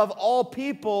victory above all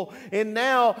people. And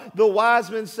now the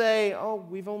wise men say, oh,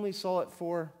 we've only saw it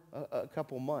for a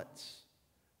couple months.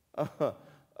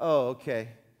 Oh, okay.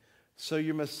 So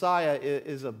your Messiah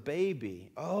is a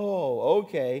baby. Oh,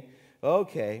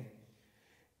 okay.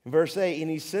 Verse 8,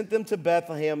 and he sent them to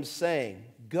Bethlehem, saying,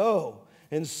 go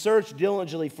and search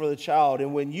diligently for the child,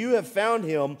 and when you have found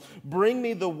him, bring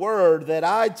me the word that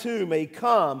I too may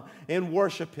come and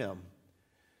worship him.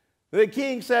 The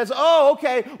king says, oh,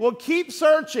 okay, well, keep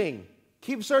searching.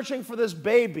 Keep searching for this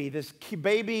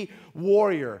baby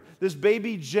warrior, this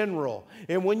baby general.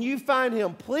 And when you find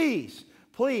him, please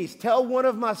tell one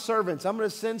of my servants. I'm going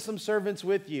to send some servants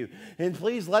with you. And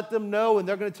please let them know, and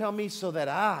they're going to tell me so that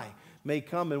I may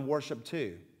come and worship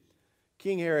too.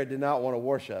 King Herod did not want to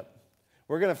worship.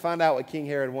 We're going to find out what King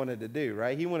Herod wanted to do,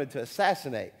 right? He wanted to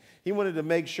assassinate. He wanted to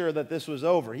make sure that this was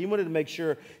over. He wanted to make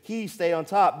sure he stayed on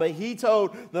top. But he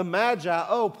told the Magi,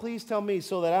 oh, please tell me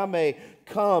so that I may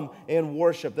come and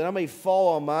worship, that I may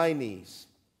fall on my knees.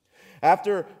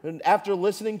 After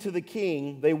listening to the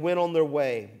king, they went on their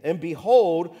way. And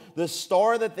behold, the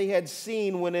star that they had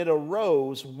seen when it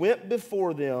arose went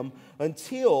before them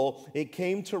until it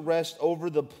came to rest over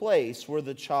the place where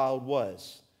the child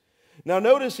was. Now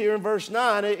notice here in verse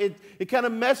 9, it kind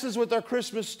of messes with our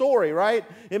Christmas story, right?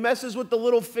 It messes with the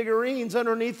little figurines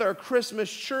underneath our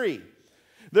Christmas tree.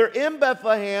 They're in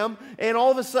Bethlehem, and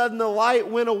all of a sudden the light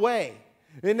went away.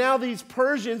 And now these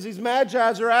Persians, these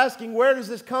Magi's are asking, where does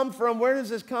this come from? Where does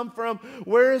this come from?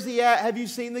 Where is he at? Have you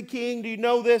seen the king? Do you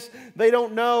know this? They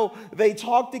don't know. They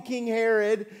talk to King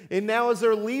Herod, and now as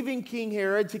they're leaving King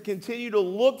Herod to continue to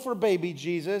look for baby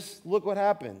Jesus, look what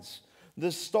happens.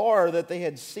 The star that they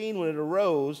had seen when it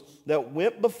arose that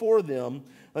went before them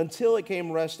until it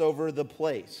came rest over the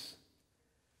place.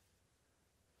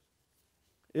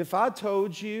 If I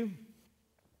told you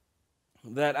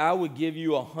that I would give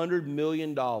you $100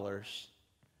 million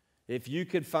if you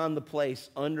could find the place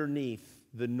underneath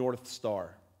the North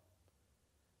Star,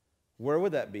 where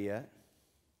would that be at?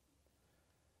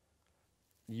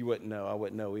 You wouldn't know. I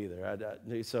wouldn't know either.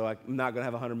 So I'm not going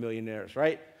to have $100 millionaires,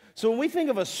 right? So when we think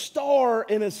of a star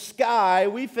in a sky,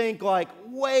 we think like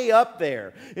way up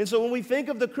there. And so when we think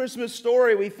of the Christmas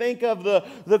story, we think of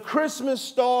the Christmas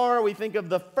star. We think of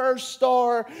the first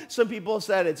star. Some people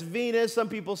said it's Venus. Some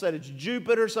people said it's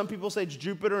Jupiter. Some people say it's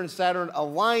Jupiter and Saturn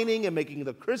aligning and making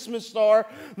the Christmas star.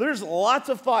 There's lots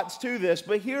of thoughts to this,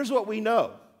 but here's what we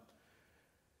know.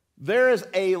 There is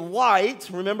a light,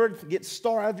 remember, get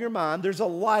star out of your mind. There's a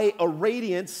light, a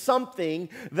radiance, something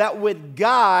that would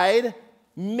guide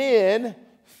men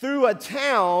through a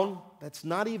town that's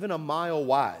not even a mile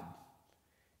wide.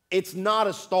 It's not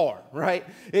a star, right?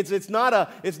 It's not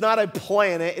a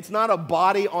planet. It's not a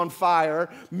body on fire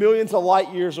millions of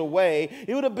light years away.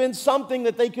 It would have been something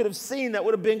that they could have seen that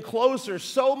would have been closer,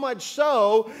 so much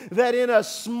so that in a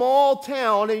small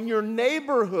town in your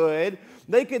neighborhood,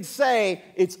 they could say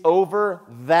it's over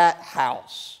that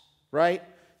house, right?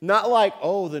 Not like,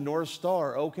 oh, the North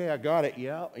Star. Okay, I got it.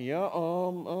 Yeah,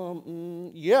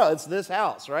 it's this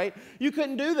house, right? You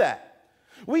couldn't do that.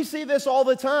 We see this all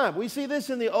the time. We see this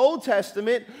in the Old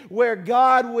Testament where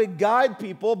God would guide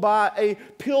people by a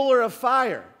pillar of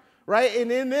fire, right?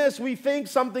 And in this, we think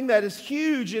something that is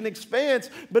huge in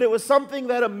expanse, but it was something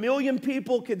that 1 million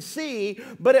people could see,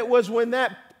 but it was when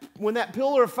that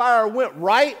pillar of fire went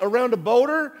right around a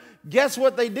boulder, guess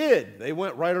what they did? They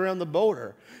went right around the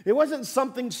boulder. It wasn't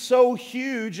something so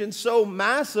huge and so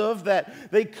massive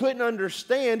that they couldn't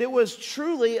understand. It was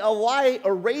truly a light,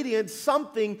 a radiance,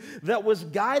 something that was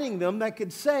guiding them that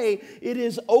could say it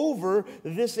is over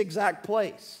this exact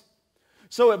place.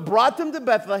 So it brought them to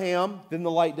Bethlehem, then the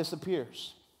light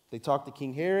disappears. They talk to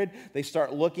King Herod, they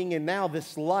start looking, and now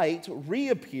this light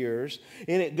reappears,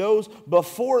 and it goes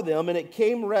before them, and it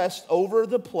came rest over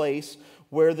the place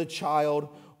where the child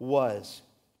was.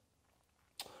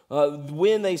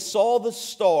 When they saw the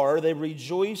star, they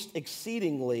rejoiced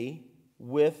exceedingly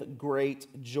with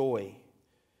great joy.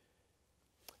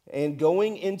 And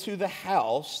going into the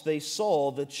house, they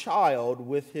saw the child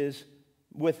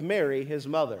with Mary, his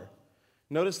mother.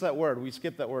 Notice that word. We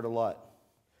skip that word a lot.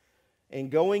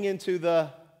 And going into the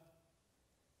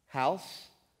house,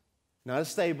 not a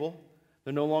stable.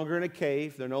 They're no longer in a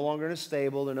cave. They're no longer in a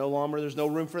stable. There's no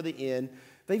room for the inn.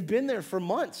 They've been there for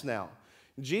months now.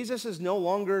 Jesus is no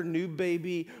longer new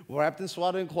baby, wrapped in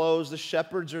swaddling clothes. The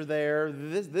shepherds are there.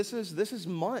 This is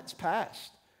months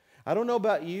past. I don't know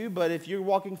about you, but if you're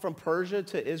walking from Persia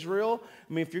to Israel,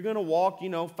 I mean, if you're going to walk,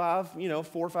 400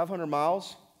 or 500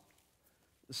 miles,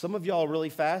 some of y'all are really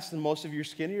fast and most of you are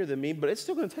skinnier than me, but it's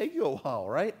still going to take you a while,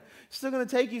 right? It's still going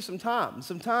to take you some time.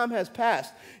 Some time has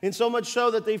passed. And so much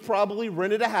so that they've probably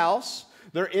rented a house.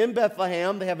 They're in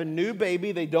Bethlehem. They have a new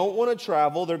baby. They don't want to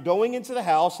travel. They're going into the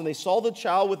house, and they saw the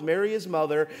child with Mary, his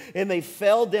mother, and they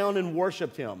fell down and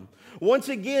worshiped him. Once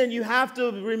again, you have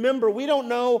to remember, we don't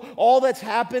know all that's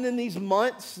happened in these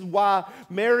months while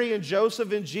Mary and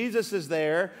Joseph and Jesus is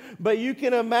there, but you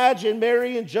can imagine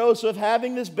Mary and Joseph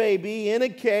having this baby in a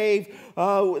cave,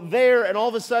 there, and all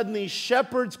of a sudden these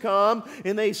shepherds come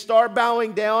and they start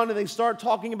bowing down and they start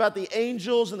talking about the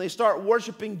angels and they start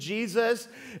worshiping Jesus.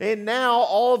 And now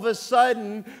all of a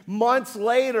sudden, months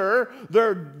later,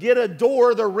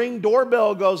 the Ring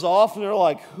doorbell goes off and they're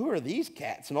like, who are these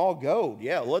cats? And all gold.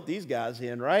 Yeah, let these guys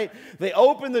in, right? They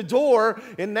open the door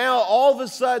and now all of a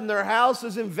sudden their house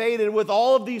is invaded with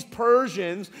all of these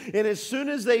Persians. And as soon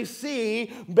as they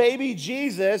see baby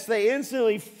Jesus, they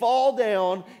instantly fall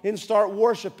down and start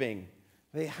worshiping.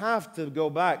 They have to go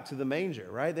back to the manger,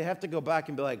 right? They have to go back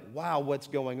and be like, wow, what's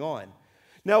going on?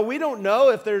 Now, we don't know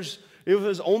if it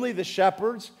was only the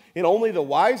shepherds and only the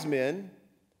wise men,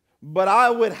 but I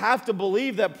would have to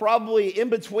believe that probably in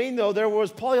between, though, there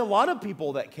was probably a lot of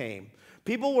people that came.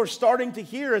 People were starting to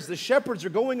hear as the shepherds are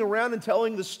going around and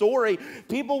telling the story.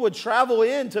 People would travel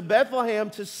into Bethlehem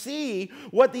to see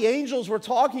what the angels were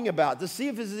talking about, to see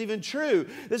if this is even true.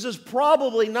 This is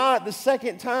probably not the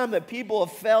second time that people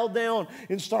have fell down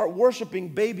and start worshiping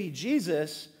baby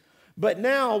Jesus. But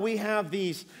now we have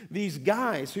these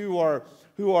guys who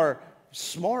are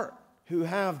smart, who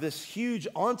have this huge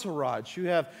entourage, who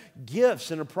have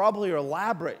gifts and are probably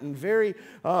elaborate and very,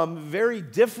 very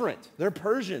different. They're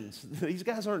Persians. These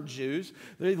guys aren't Jews.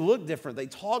 They look different. They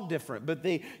talk different. But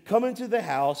they come into the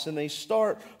house and they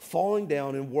start falling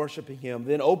down and worshiping him.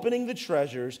 Then opening the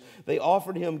treasures, they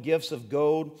offered him gifts of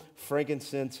gold,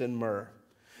 frankincense, and myrrh.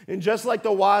 And just like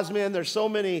the wise men, there's so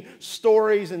many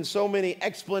stories and so many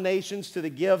explanations to the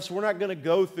gifts. We're not going to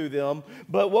go through them.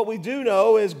 But what we do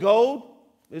know is gold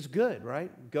is good,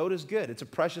 right? Gold is good. It's a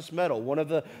precious metal. One of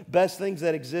the best things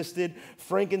that existed.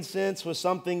 Frankincense was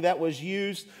something that was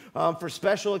used for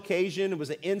special occasion. It was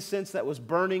an incense that was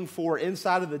burning for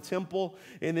inside of the temple.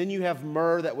 And then you have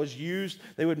myrrh that was used.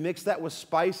 They would mix that with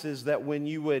spices that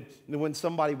when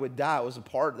somebody would die, it was a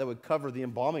part that would cover the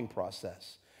embalming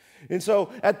process. And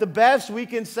so at the best, we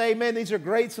can say, man, these are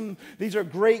great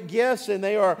gifts, and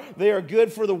they are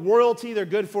good for the royalty, they're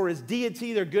good for his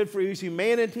deity, they're good for his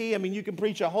humanity. I mean, you can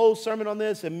preach a whole sermon on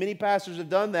this, and many pastors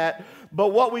have done that. But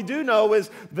what we do know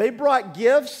is they brought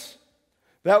gifts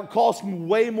that cost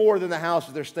way more than the house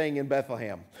that they're staying in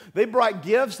Bethlehem. They brought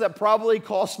gifts that probably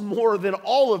cost more than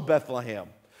all of Bethlehem.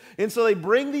 And so they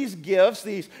bring these gifts,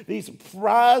 these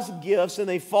prized gifts, and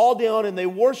they fall down and they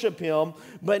worship him.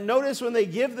 But notice when they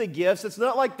give the gifts, it's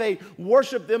not like they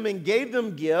worshiped them and gave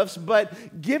them gifts,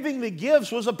 but giving the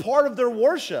gifts was a part of their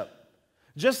worship.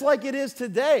 Just like it is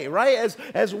today, right?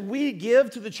 As we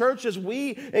give to the church, as we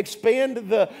expand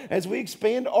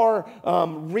our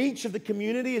reach of the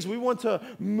community, as we want to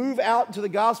move out to the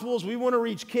gospel, as we want to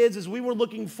reach kids, as we were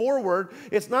looking forward,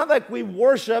 it's not like we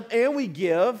worship and we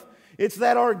give. It's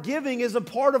that our giving is a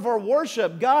part of our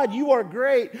worship. God, you are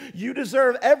great. You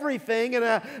deserve everything, and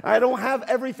I don't have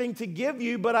everything to give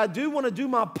you, but I do want to do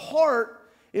my part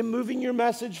in moving your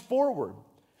message forward.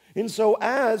 And so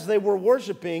as they were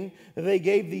worshiping, they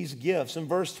gave these gifts. In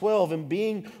verse 12, and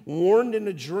being warned in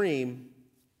a dream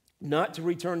not to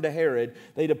return to Herod,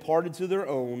 they departed to their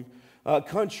own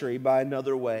country by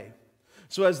another way.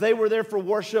 So as they were there for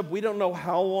worship, we don't know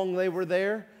how long they were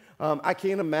there. I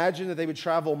can't imagine that they would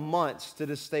travel months to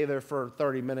just stay there for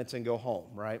 30 minutes and go home,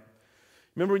 right?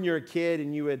 Remember when you were a kid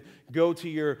and you would go to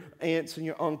your aunts and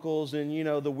your uncles and, you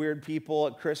know, the weird people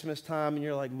at Christmas time, and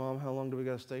you're like, Mom, how long do we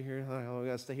got to stay here? How long do we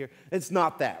got to stay here? It's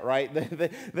not that, right?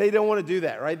 They don't want to do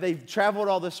that, right? They've traveled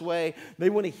all this way. They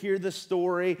want to hear the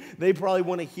story. They probably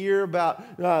want to hear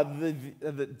about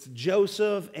the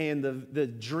Joseph and the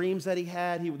dreams that he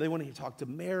had. They want to talk to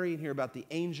Mary and hear about the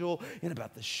angel and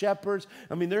about the shepherds.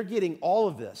 I mean, they're getting all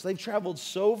of this. They've traveled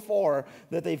so far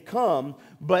that they've come,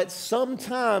 but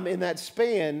sometime in that space,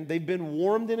 they've been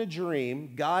warned in a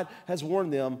dream. God has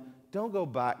warned them, don't go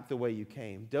back the way you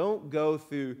came. Don't go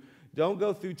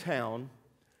through town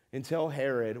and tell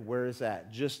Herod where it's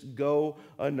at. Just go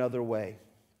another way.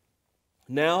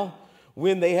 Now,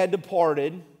 when they had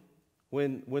departed,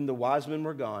 when the wise men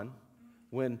were gone,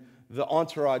 when the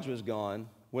entourage was gone,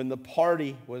 when the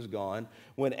party was gone,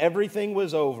 when everything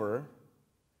was over,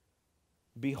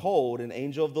 behold, an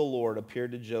angel of the Lord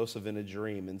appeared to Joseph in a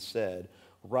dream and said,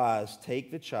 Rise, take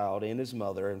the child and his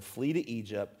mother and flee to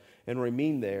Egypt and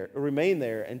remain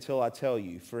there until I tell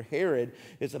you. For Herod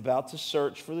is about to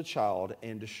search for the child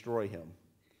and destroy him.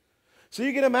 So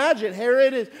you can imagine,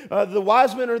 Herod, the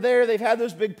wise men are there. They've had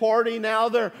this big party. Now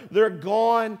they're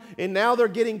gone, and now they're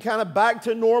getting kind of back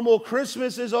to normal.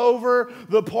 Christmas is over.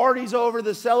 The party's over.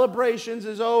 The celebrations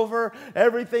is over.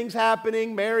 Everything's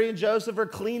happening. Mary and Joseph are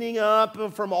cleaning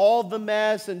up from all the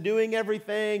mess and doing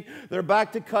everything. They're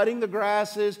back to cutting the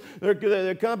grasses.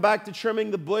 They're coming back to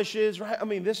trimming the bushes. Right? I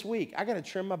mean, this week, I got to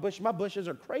trim my bushes. My bushes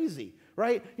are crazy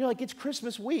right? You're like, it's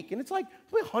Christmas week, and it's like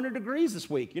 100 degrees this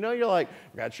week. You know, you're like,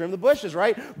 we got to trim the bushes,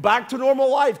 right? Back to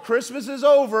normal life. Christmas is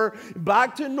over,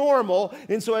 back to normal.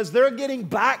 And so as they're getting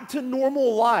back to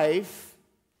normal life,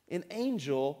 an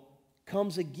angel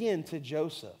comes again to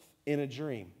Joseph in a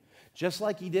dream, just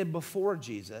like he did before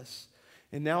Jesus,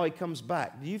 and now he comes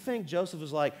back. Do you think Joseph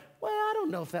was like, well, I don't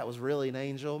know if that was really an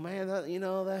angel, man.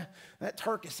 That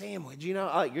turkey sandwich, you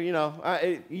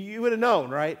would have known,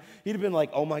 right? He'd have been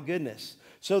like, oh my goodness.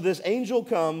 So this angel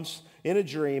comes in a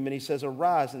dream, and he says,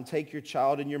 arise and take your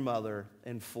child and your mother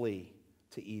and flee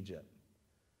to Egypt.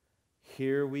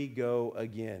 Here we go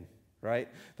again, right?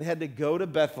 They had to go to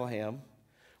Bethlehem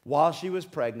while she was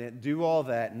pregnant, do all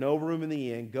that, no room in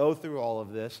the inn, go through all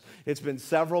of this. It's been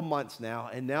several months now,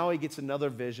 and now he gets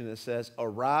another vision that says,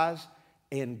 arise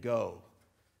and go.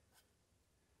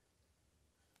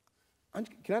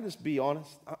 Can I just be honest?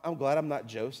 I'm glad I'm not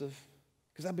Joseph,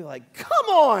 because I'd be like, come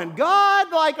on,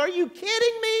 God, like, are you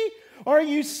kidding me? Are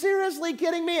you seriously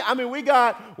kidding me? I mean, we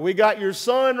got your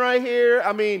son right here.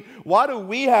 I mean, why do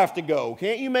we have to go?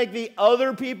 Can't you make the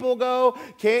other people go?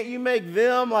 Can't you make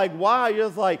them, like, why? You're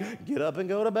just like, get up and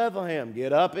go to Bethlehem.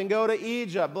 Get up and go to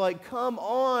Egypt. Like, come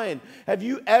on. Have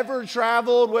you ever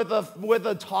traveled with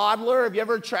a toddler? Have you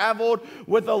ever traveled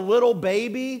with a little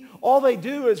baby? All they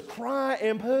do is cry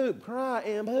and poop, cry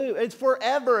and poop. It's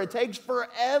forever. It takes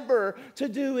forever to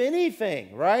do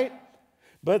anything, right?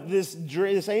 But this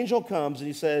angel comes and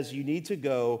he says, you need to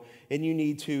go and you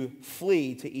need to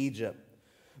flee to Egypt.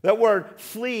 That word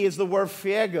flee is the word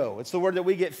fiego. It's the word that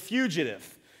we get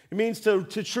fugitive. It means to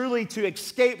truly to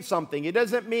escape something. It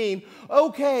doesn't mean,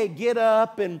 okay, get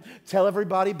up and tell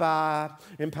everybody bye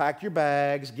and pack your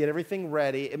bags, get everything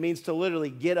ready. It means to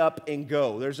literally get up and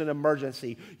go. There's an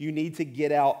emergency. You need to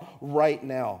get out right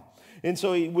now. And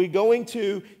so we're going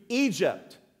to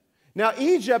Egypt. Now,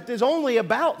 Egypt is only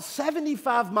about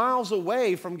 75 miles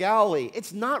away from Galilee.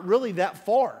 It's not really that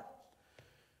far.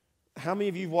 How many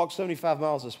of you have walked 75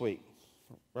 miles this week?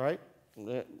 Right?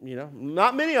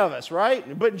 Not many of us,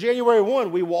 right? But in January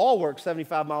 1, we will all work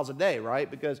 75 miles a day, right?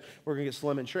 Because we're going to get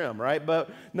slim and trim, right? But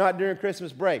not during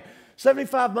Christmas break.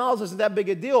 75 miles isn't that big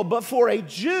a deal. But for a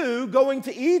Jew going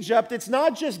to Egypt, it's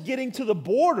not just getting to the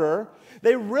border.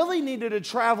 They really needed to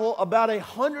travel about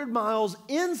 100 miles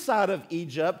inside of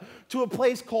Egypt to a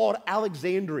place called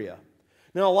Alexandria.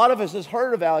 Now, a lot of us has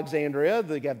heard of Alexandria.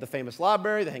 They have the famous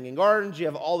library, the Hanging Gardens, you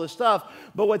have all this stuff.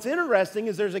 But what's interesting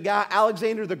is there's a guy,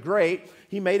 Alexander the Great.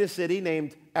 He made a city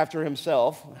named after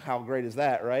himself. How great is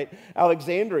that, right?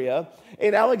 Alexandria.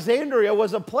 And Alexandria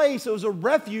was a place, it was a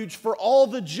refuge for all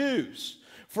the Jews.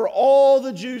 For all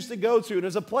the Jews to go to. And it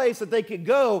was a place that they could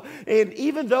go. And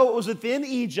even though it was within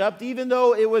Egypt, even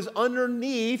though it was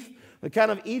underneath the kind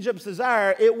of Egypt's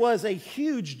desire, it was a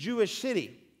huge Jewish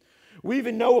city. We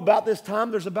even know about this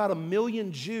time there's about 1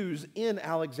 million Jews in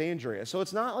Alexandria. So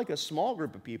it's not like a small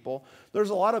group of people.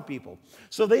 There's a lot of people.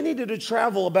 So they needed to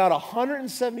travel about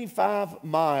 175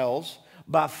 miles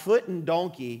by foot and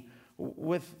donkey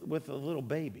with a little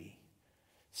baby.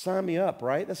 Sign me up,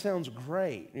 right? That sounds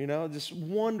great, just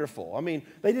wonderful. I mean,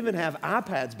 they didn't even have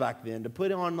iPads back then to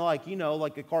put on like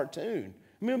a cartoon.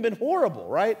 I mean, it would have been horrible,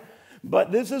 right?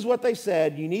 But this is what they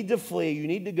said. You need to flee. You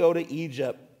need to go to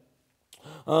Egypt.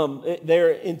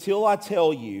 There until I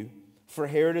tell you, for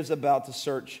Herod is about to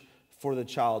search for the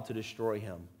child to destroy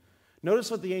him.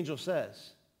 Notice what the angel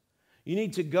says. You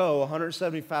need to go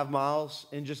 175 miles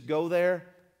and just go there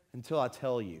until I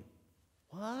tell you.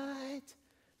 What?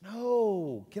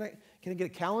 No. Can I get a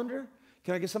calendar?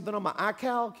 Can I get something on my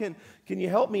iCal? Can you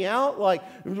help me out? Like,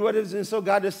 what is it? And so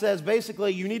God just says,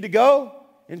 basically, you need to go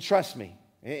and trust me.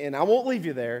 And I won't leave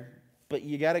you there, but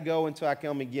you got to go until I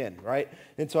come again, right?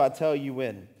 Until I tell you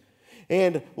when.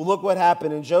 And look what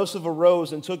happened. And Joseph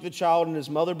arose and took the child and his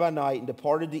mother by night and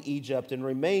departed to Egypt and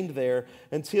remained there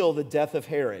until the death of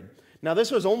Herod. Now, this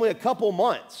was only a couple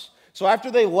months. So after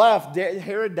they left,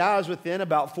 Herod dies within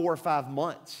about 4 or 5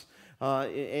 months.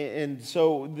 And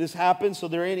so this happened. So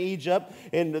they're in Egypt.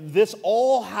 And this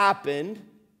all happened,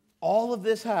 all of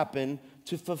this happened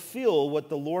to fulfill what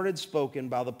the Lord had spoken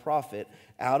by the prophet.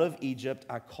 Out of Egypt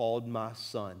I called my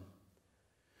son.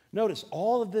 Notice,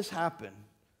 all of this happened.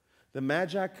 The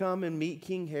Magi come and meet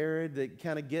King Herod. They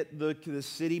kind of get the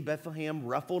city, Bethlehem,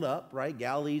 ruffled up, right?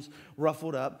 Galilee's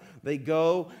ruffled up. They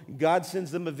go. God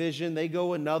sends them a vision. They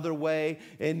go another way.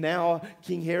 And now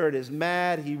King Herod is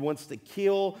mad. He wants to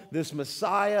kill this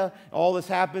Messiah. All this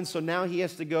happens. So now he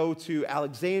has to go to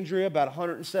Alexandria, about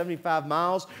 175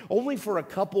 miles, only for a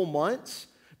couple months.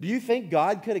 Do you think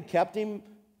God could have kept him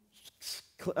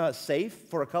safe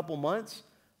for a couple months?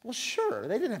 Well, sure.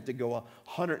 They didn't have to go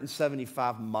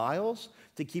 175 miles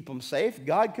to keep them safe.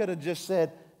 God could have just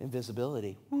said,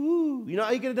 invisibility. Woo. You know,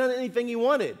 he could have done anything he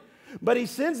wanted. But he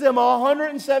sends them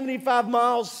 175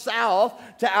 miles south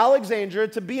to Alexandria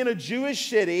to be in a Jewish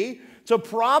city to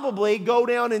probably go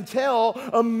down and tell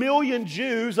 1 million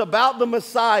Jews about the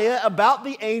Messiah, about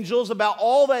the angels, about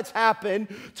all that's happened,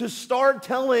 to start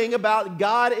telling about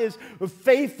God is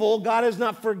faithful, God has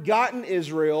not forgotten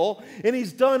Israel, and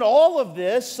he's done all of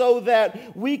this so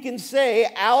that we can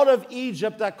say, out of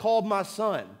Egypt I called my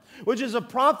son, which is a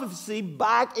prophecy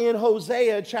back in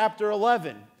Hosea chapter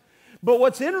 11. But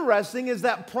what's interesting is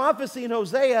that prophecy in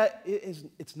Hosea,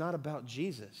 it's not about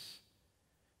Jesus.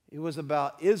 It was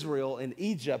about Israel and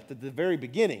Egypt at the very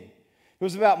beginning. It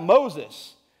was about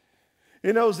Moses.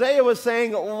 And Hosea was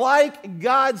saying, like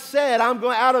God said, I'm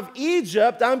going out of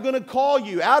Egypt, I'm going to call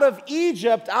you. Out of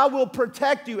Egypt, I will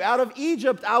protect you. Out of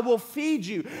Egypt, I will feed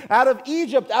you. Out of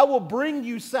Egypt, I will bring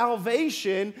you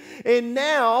salvation. And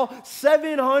now,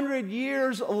 700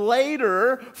 years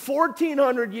later,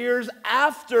 1,400 years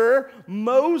after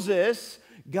Moses,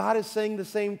 God is saying the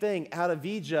same thing. Out of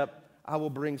Egypt, I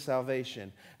will bring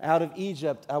salvation. Out of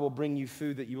Egypt, I will bring you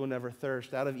food that you will never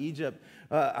thirst. Out of Egypt,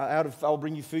 I will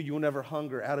bring you food you will never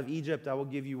hunger. Out of Egypt, I will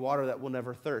give you water that will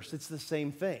never thirst. It's the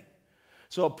same thing.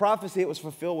 So a prophecy that was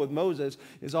fulfilled with Moses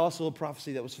is also a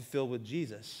prophecy that was fulfilled with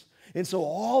Jesus. And so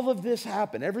all of this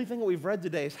happened. Everything that we've read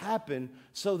today has happened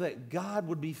so that God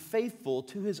would be faithful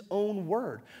to his own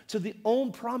word, to the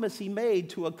own promise he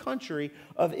made to a country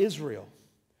of Israel.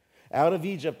 Out of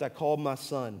Egypt I called my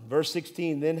son. Verse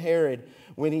 16, then Herod,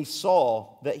 when he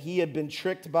saw that he had been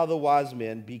tricked by the wise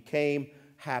men, became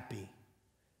happy.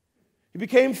 He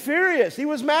became furious. He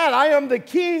was mad. I am the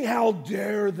king. How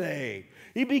dare they?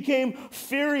 He became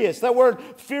furious. That word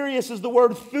furious is the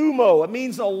word thumo. It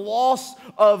means a loss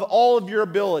of all of your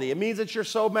ability. It means that you're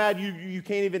so mad you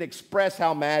can't even express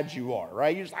how mad you are,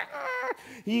 right? You're just like, ah.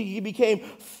 He became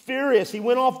furious. He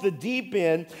went off the deep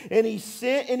end, and he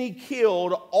sent and he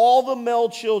killed all the male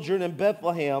children in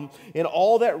Bethlehem in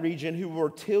all that region who were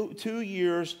 2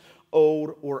 years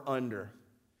old or under.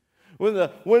 When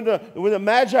the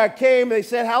Magi came, they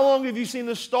said, how long have you seen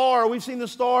the star? We've seen the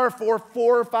star for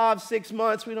 4, 5, 6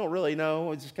 months. We don't really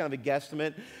know. It's just kind of a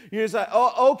guesstimate. You're just like,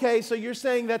 oh, okay, so you're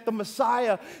saying that the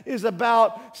Messiah is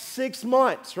about 6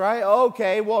 months, right?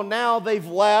 Okay, well, now they've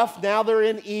left. Now they're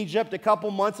in Egypt. A couple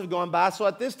months have gone by. So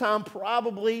at this time,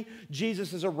 probably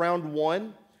Jesus is around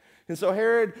 1. And so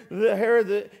Herod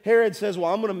says,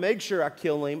 well, I'm going to make sure I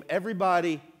kill him.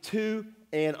 Everybody 2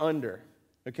 and under,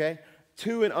 okay?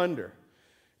 2 and under.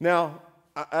 Now,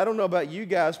 I don't know about you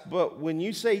guys, but when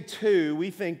you say 2,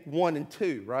 we think 1 and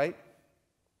 2, right?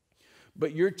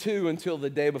 But you're 2 until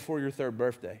the day before your 3rd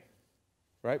birthday,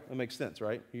 right? That makes sense,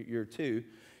 right? You're 2.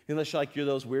 Unless you're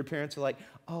those weird parents who are like,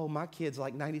 oh, my kid's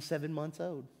like 97 months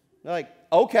old. They're like,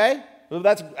 okay, well,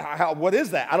 what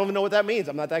is that? I don't even know what that means.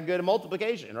 I'm not that good at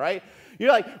multiplication, right?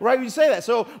 You're like, right, you say that.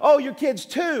 So, oh, your kid's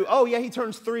 2. Oh, yeah, he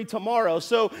turns 3 tomorrow.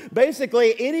 So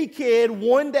basically, any kid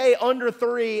 1 day under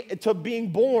 3 to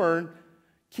being born,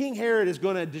 King Herod is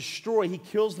going to destroy. He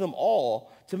kills them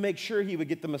all to make sure he would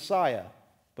get the Messiah.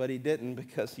 But he didn't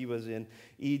because he was in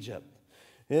Egypt.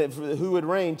 Who would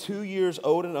reign 2 years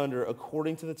old and under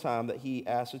according to the time that he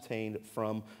ascertained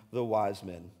from the wise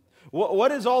men. What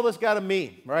does all this got to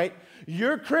mean, right?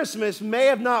 Your Christmas may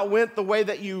have not went the way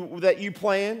that you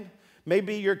planned.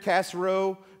 Maybe your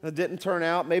casserole didn't turn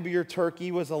out. Maybe your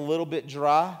turkey was a little bit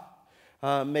dry.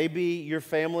 Maybe your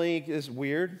family is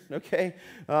weird, okay?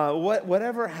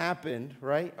 Whatever happened,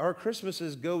 right? Our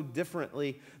Christmases go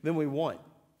differently than we want.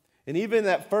 And even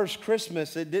that first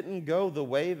Christmas, it didn't go the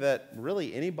way that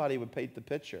really anybody would paint the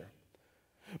picture.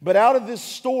 But out of this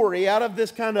story, out of this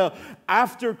kind of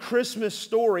after Christmas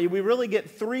story, we really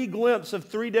get 3 glimpses of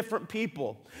 3 different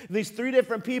people. And these 3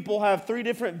 different people have 3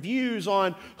 different views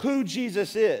on who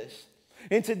Jesus is.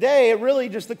 And today, it really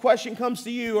just the question comes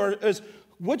to you is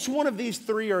which one of these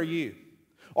 3 are you?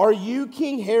 Are you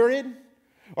King Herod?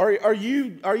 Are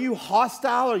you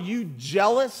hostile? Are you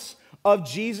jealous of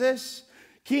Jesus?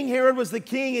 King Herod was the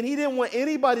king, and he didn't want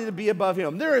anybody to be above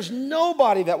him. There is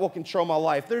nobody that will control my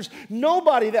life. There's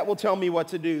nobody that will tell me what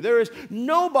to do. There is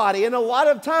nobody, and a lot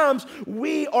of times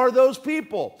we are those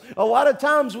people. A lot of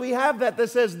times we have that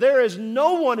says there is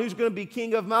no one who's going to be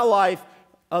king of my life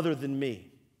other than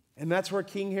me. And that's where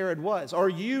King Herod was. Are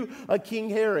you a King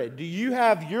Herod? Do you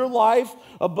have your life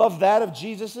above that of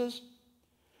Jesus's?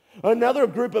 Another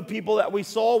group of people that we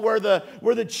saw were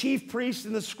the chief priests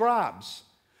and the scribes.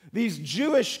 These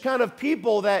Jewish kind of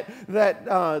people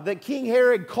that King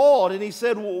Herod called, and he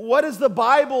said, what does the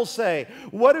Bible say?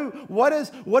 What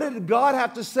did God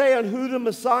have to say on who the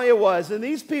Messiah was? And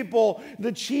these people,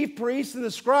 the chief priests and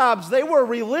the scribes, they were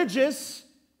religious,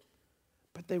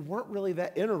 but they weren't really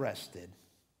that interested.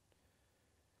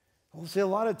 Well, see, a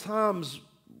lot of times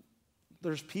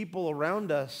there's people around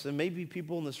us, and maybe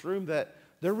people in this room, that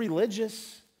they're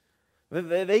religious.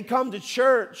 They come to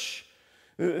church.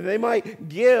 They might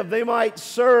give, they might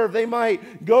serve, they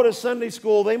might go to Sunday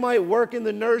school, they might work in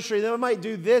the nursery, they might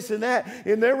do this and that,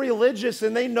 and they're religious,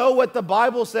 and they know what the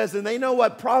Bible says, and they know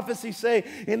what prophecies say,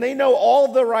 and they know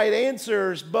all the right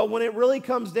answers, but when it really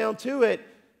comes down to it,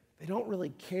 they don't really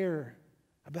care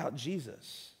about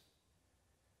Jesus.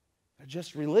 They're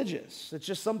just religious. It's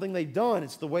just something they've done.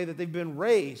 It's the way that they've been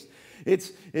raised.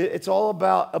 It's all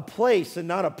about a place and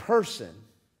not a person.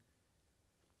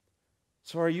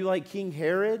 So are you like King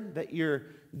Herod, that you're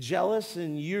jealous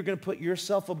and you're going to put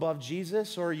yourself above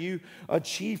Jesus? Or are you a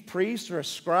chief priest or a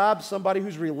scribe, somebody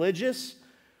who's religious,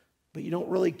 but you don't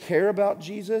really care about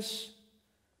Jesus?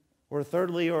 Or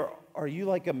thirdly, are you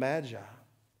like a magi?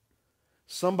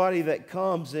 Somebody that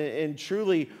comes and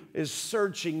truly is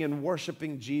searching and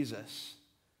worshiping Jesus.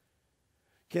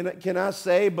 Can I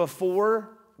say, before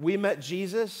we met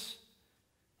Jesus,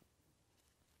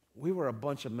 we were a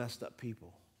bunch of messed up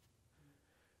people.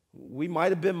 We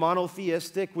might have been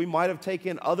monotheistic. We might have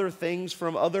taken other things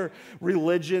from other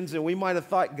religions, and we might have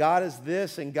thought God is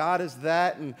this and God is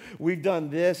that, and we've done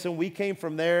this, and we came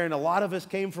from there, and a lot of us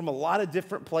came from a lot of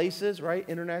different places, right?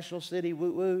 International City,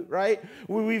 woo woo, right?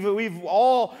 We've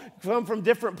all come from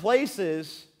different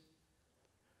places,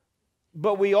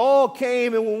 but we all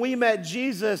came, and when we met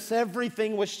Jesus,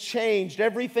 everything was changed.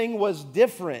 Everything was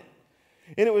different.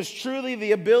 And it was truly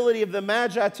the ability of the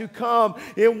Magi to come,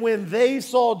 and when they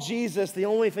saw Jesus, the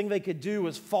only thing they could do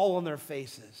was fall on their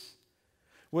faces,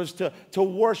 was to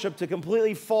worship, to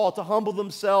completely fall, to humble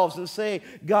themselves and say,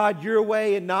 God, your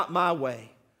way and not my way.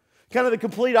 Kind of the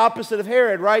complete opposite of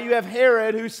Herod, right? You have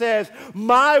Herod who says,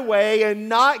 my way and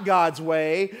not God's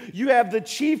way. You have the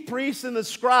chief priests and the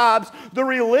scribes, the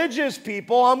religious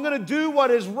people. I'm going to do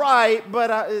what is right,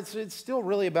 but it's still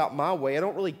really about my way. I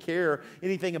don't really care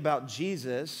anything about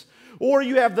Jesus. Or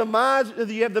you have the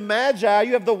Magi,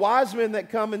 you have the wise men that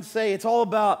come and say, it's all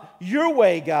about your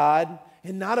way, God,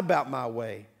 and not about my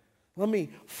way. Let me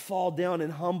fall down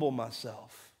and humble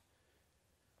myself.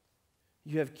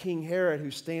 You have King Herod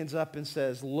who stands up and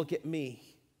says, look at me.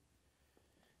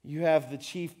 You have the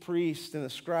chief priest and the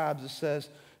scribes that says,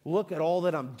 look at all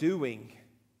that I'm doing.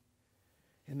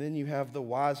 And then you have the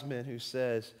wise man who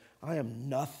says, I am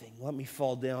nothing. Let me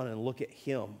fall down and look at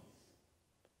him.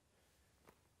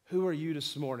 Who are you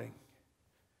this morning?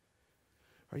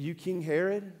 Are you King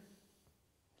Herod?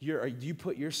 Do you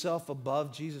put yourself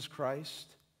above Jesus Christ?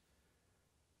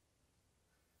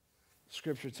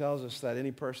 Scripture tells us that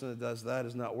any person that does that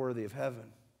is not worthy of heaven.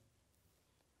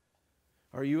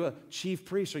 Are you a chief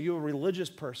priest? Are you a religious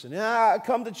person? Yeah, I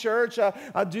come to church.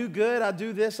 I do good. I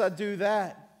do this. I do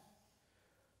that.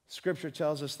 Scripture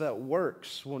tells us that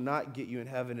works will not get you in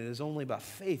heaven. It is only by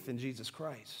faith in Jesus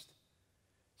Christ.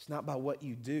 It's not by what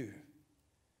you do.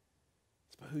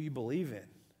 It's by who you believe in.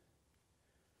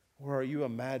 Or are you a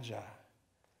magi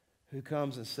who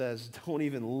comes and says, don't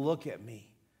even look at me.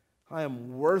 I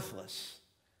am worthless.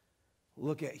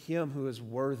 Look at him who is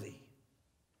worthy.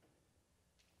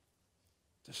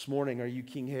 This morning, are you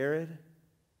King Herod?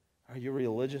 Are you a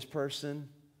religious person?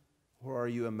 Or are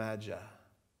you a magi?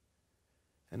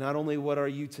 And not only what are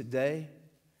you today,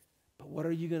 but what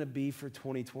are you going to be for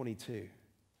 2022?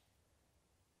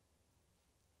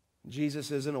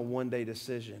 Jesus isn't a one-day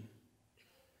decision.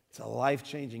 It's a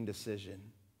life-changing decision.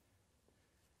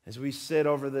 As we sit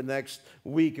over the next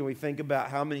week and we think about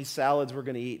how many salads we're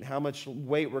going to eat and how much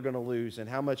weight we're going to lose and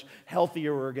how much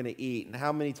healthier we're going to eat and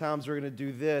how many times we're going to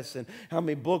do this and how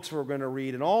many books we're going to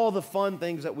read and all the fun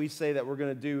things that we say that we're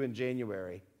going to do in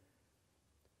January.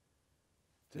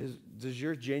 Does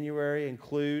your January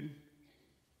include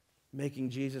making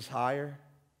Jesus higher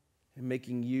and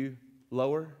making you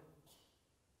lower?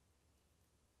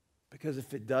 Because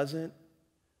if it doesn't,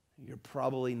 you're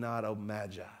probably not a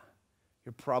magi.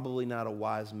 You're probably not a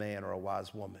wise man or a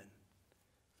wise woman.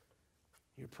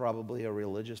 You're probably a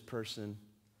religious person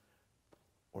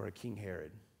or a King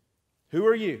Herod. Who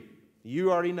are you?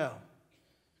 You already know.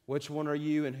 Which one are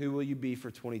you and who will you be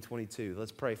for 2022?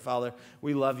 Let's pray. Father,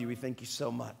 we love you. We thank you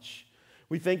so much.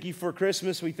 We thank you for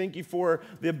Christmas. We thank you for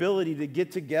the ability to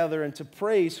get together and to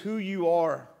praise who you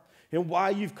are and why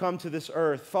you've come to this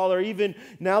earth. Father, even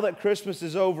now that Christmas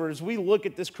is over, as we look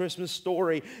at this Christmas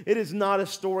story, it is not a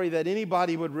story that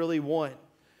anybody would really want.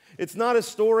 It's not a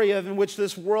story in which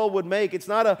this world would make. It's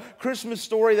not a Christmas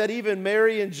story that even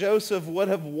Mary and Joseph would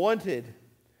have wanted.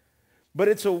 But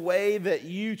it's a way that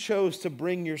you chose to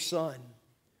bring your son.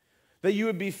 That you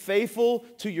would be faithful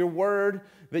to your word,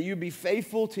 that you would be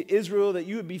faithful to Israel, that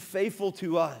you would be faithful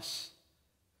to us.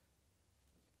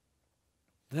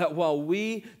 That while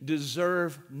we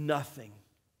deserve nothing,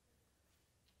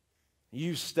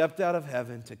 you stepped out of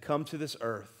heaven to come to this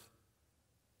earth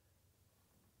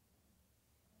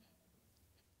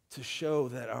to show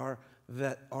that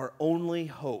our only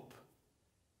hope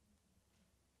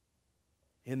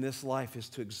in this life is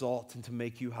to exalt and to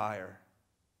make you higher,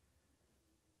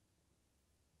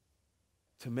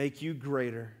 to make you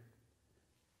greater,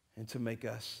 and to make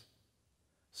us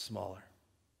smaller.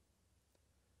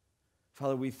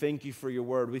 Father, we thank you for your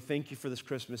word. We thank you for this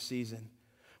Christmas season.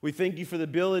 We thank you for the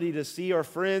ability to see our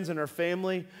friends and our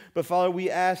family. But Father, we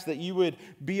ask that you would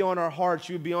be on our hearts,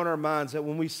 you would be on our minds, that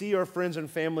when we see our friends and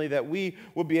family, that we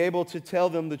would be able to tell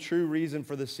them the true reason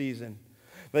for the season.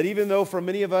 That even though for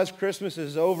many of us Christmas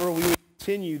is over, we would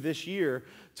continue this year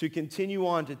to continue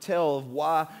on to tell of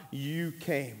why you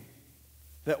came.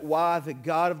 That why the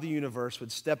God of the universe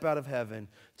would step out of heaven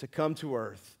to come to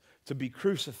earth, to be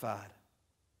crucified,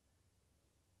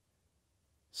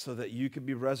 so that you could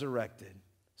be resurrected,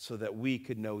 so that we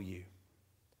could know you.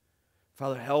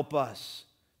 Father, help us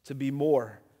to be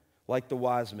more like the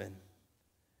wise men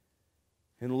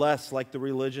and less like the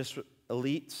religious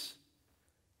elites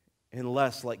and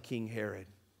less like King Herod.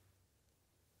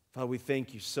 Father, we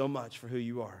thank you so much for who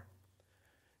you are.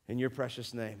 In your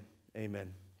precious name,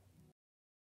 amen.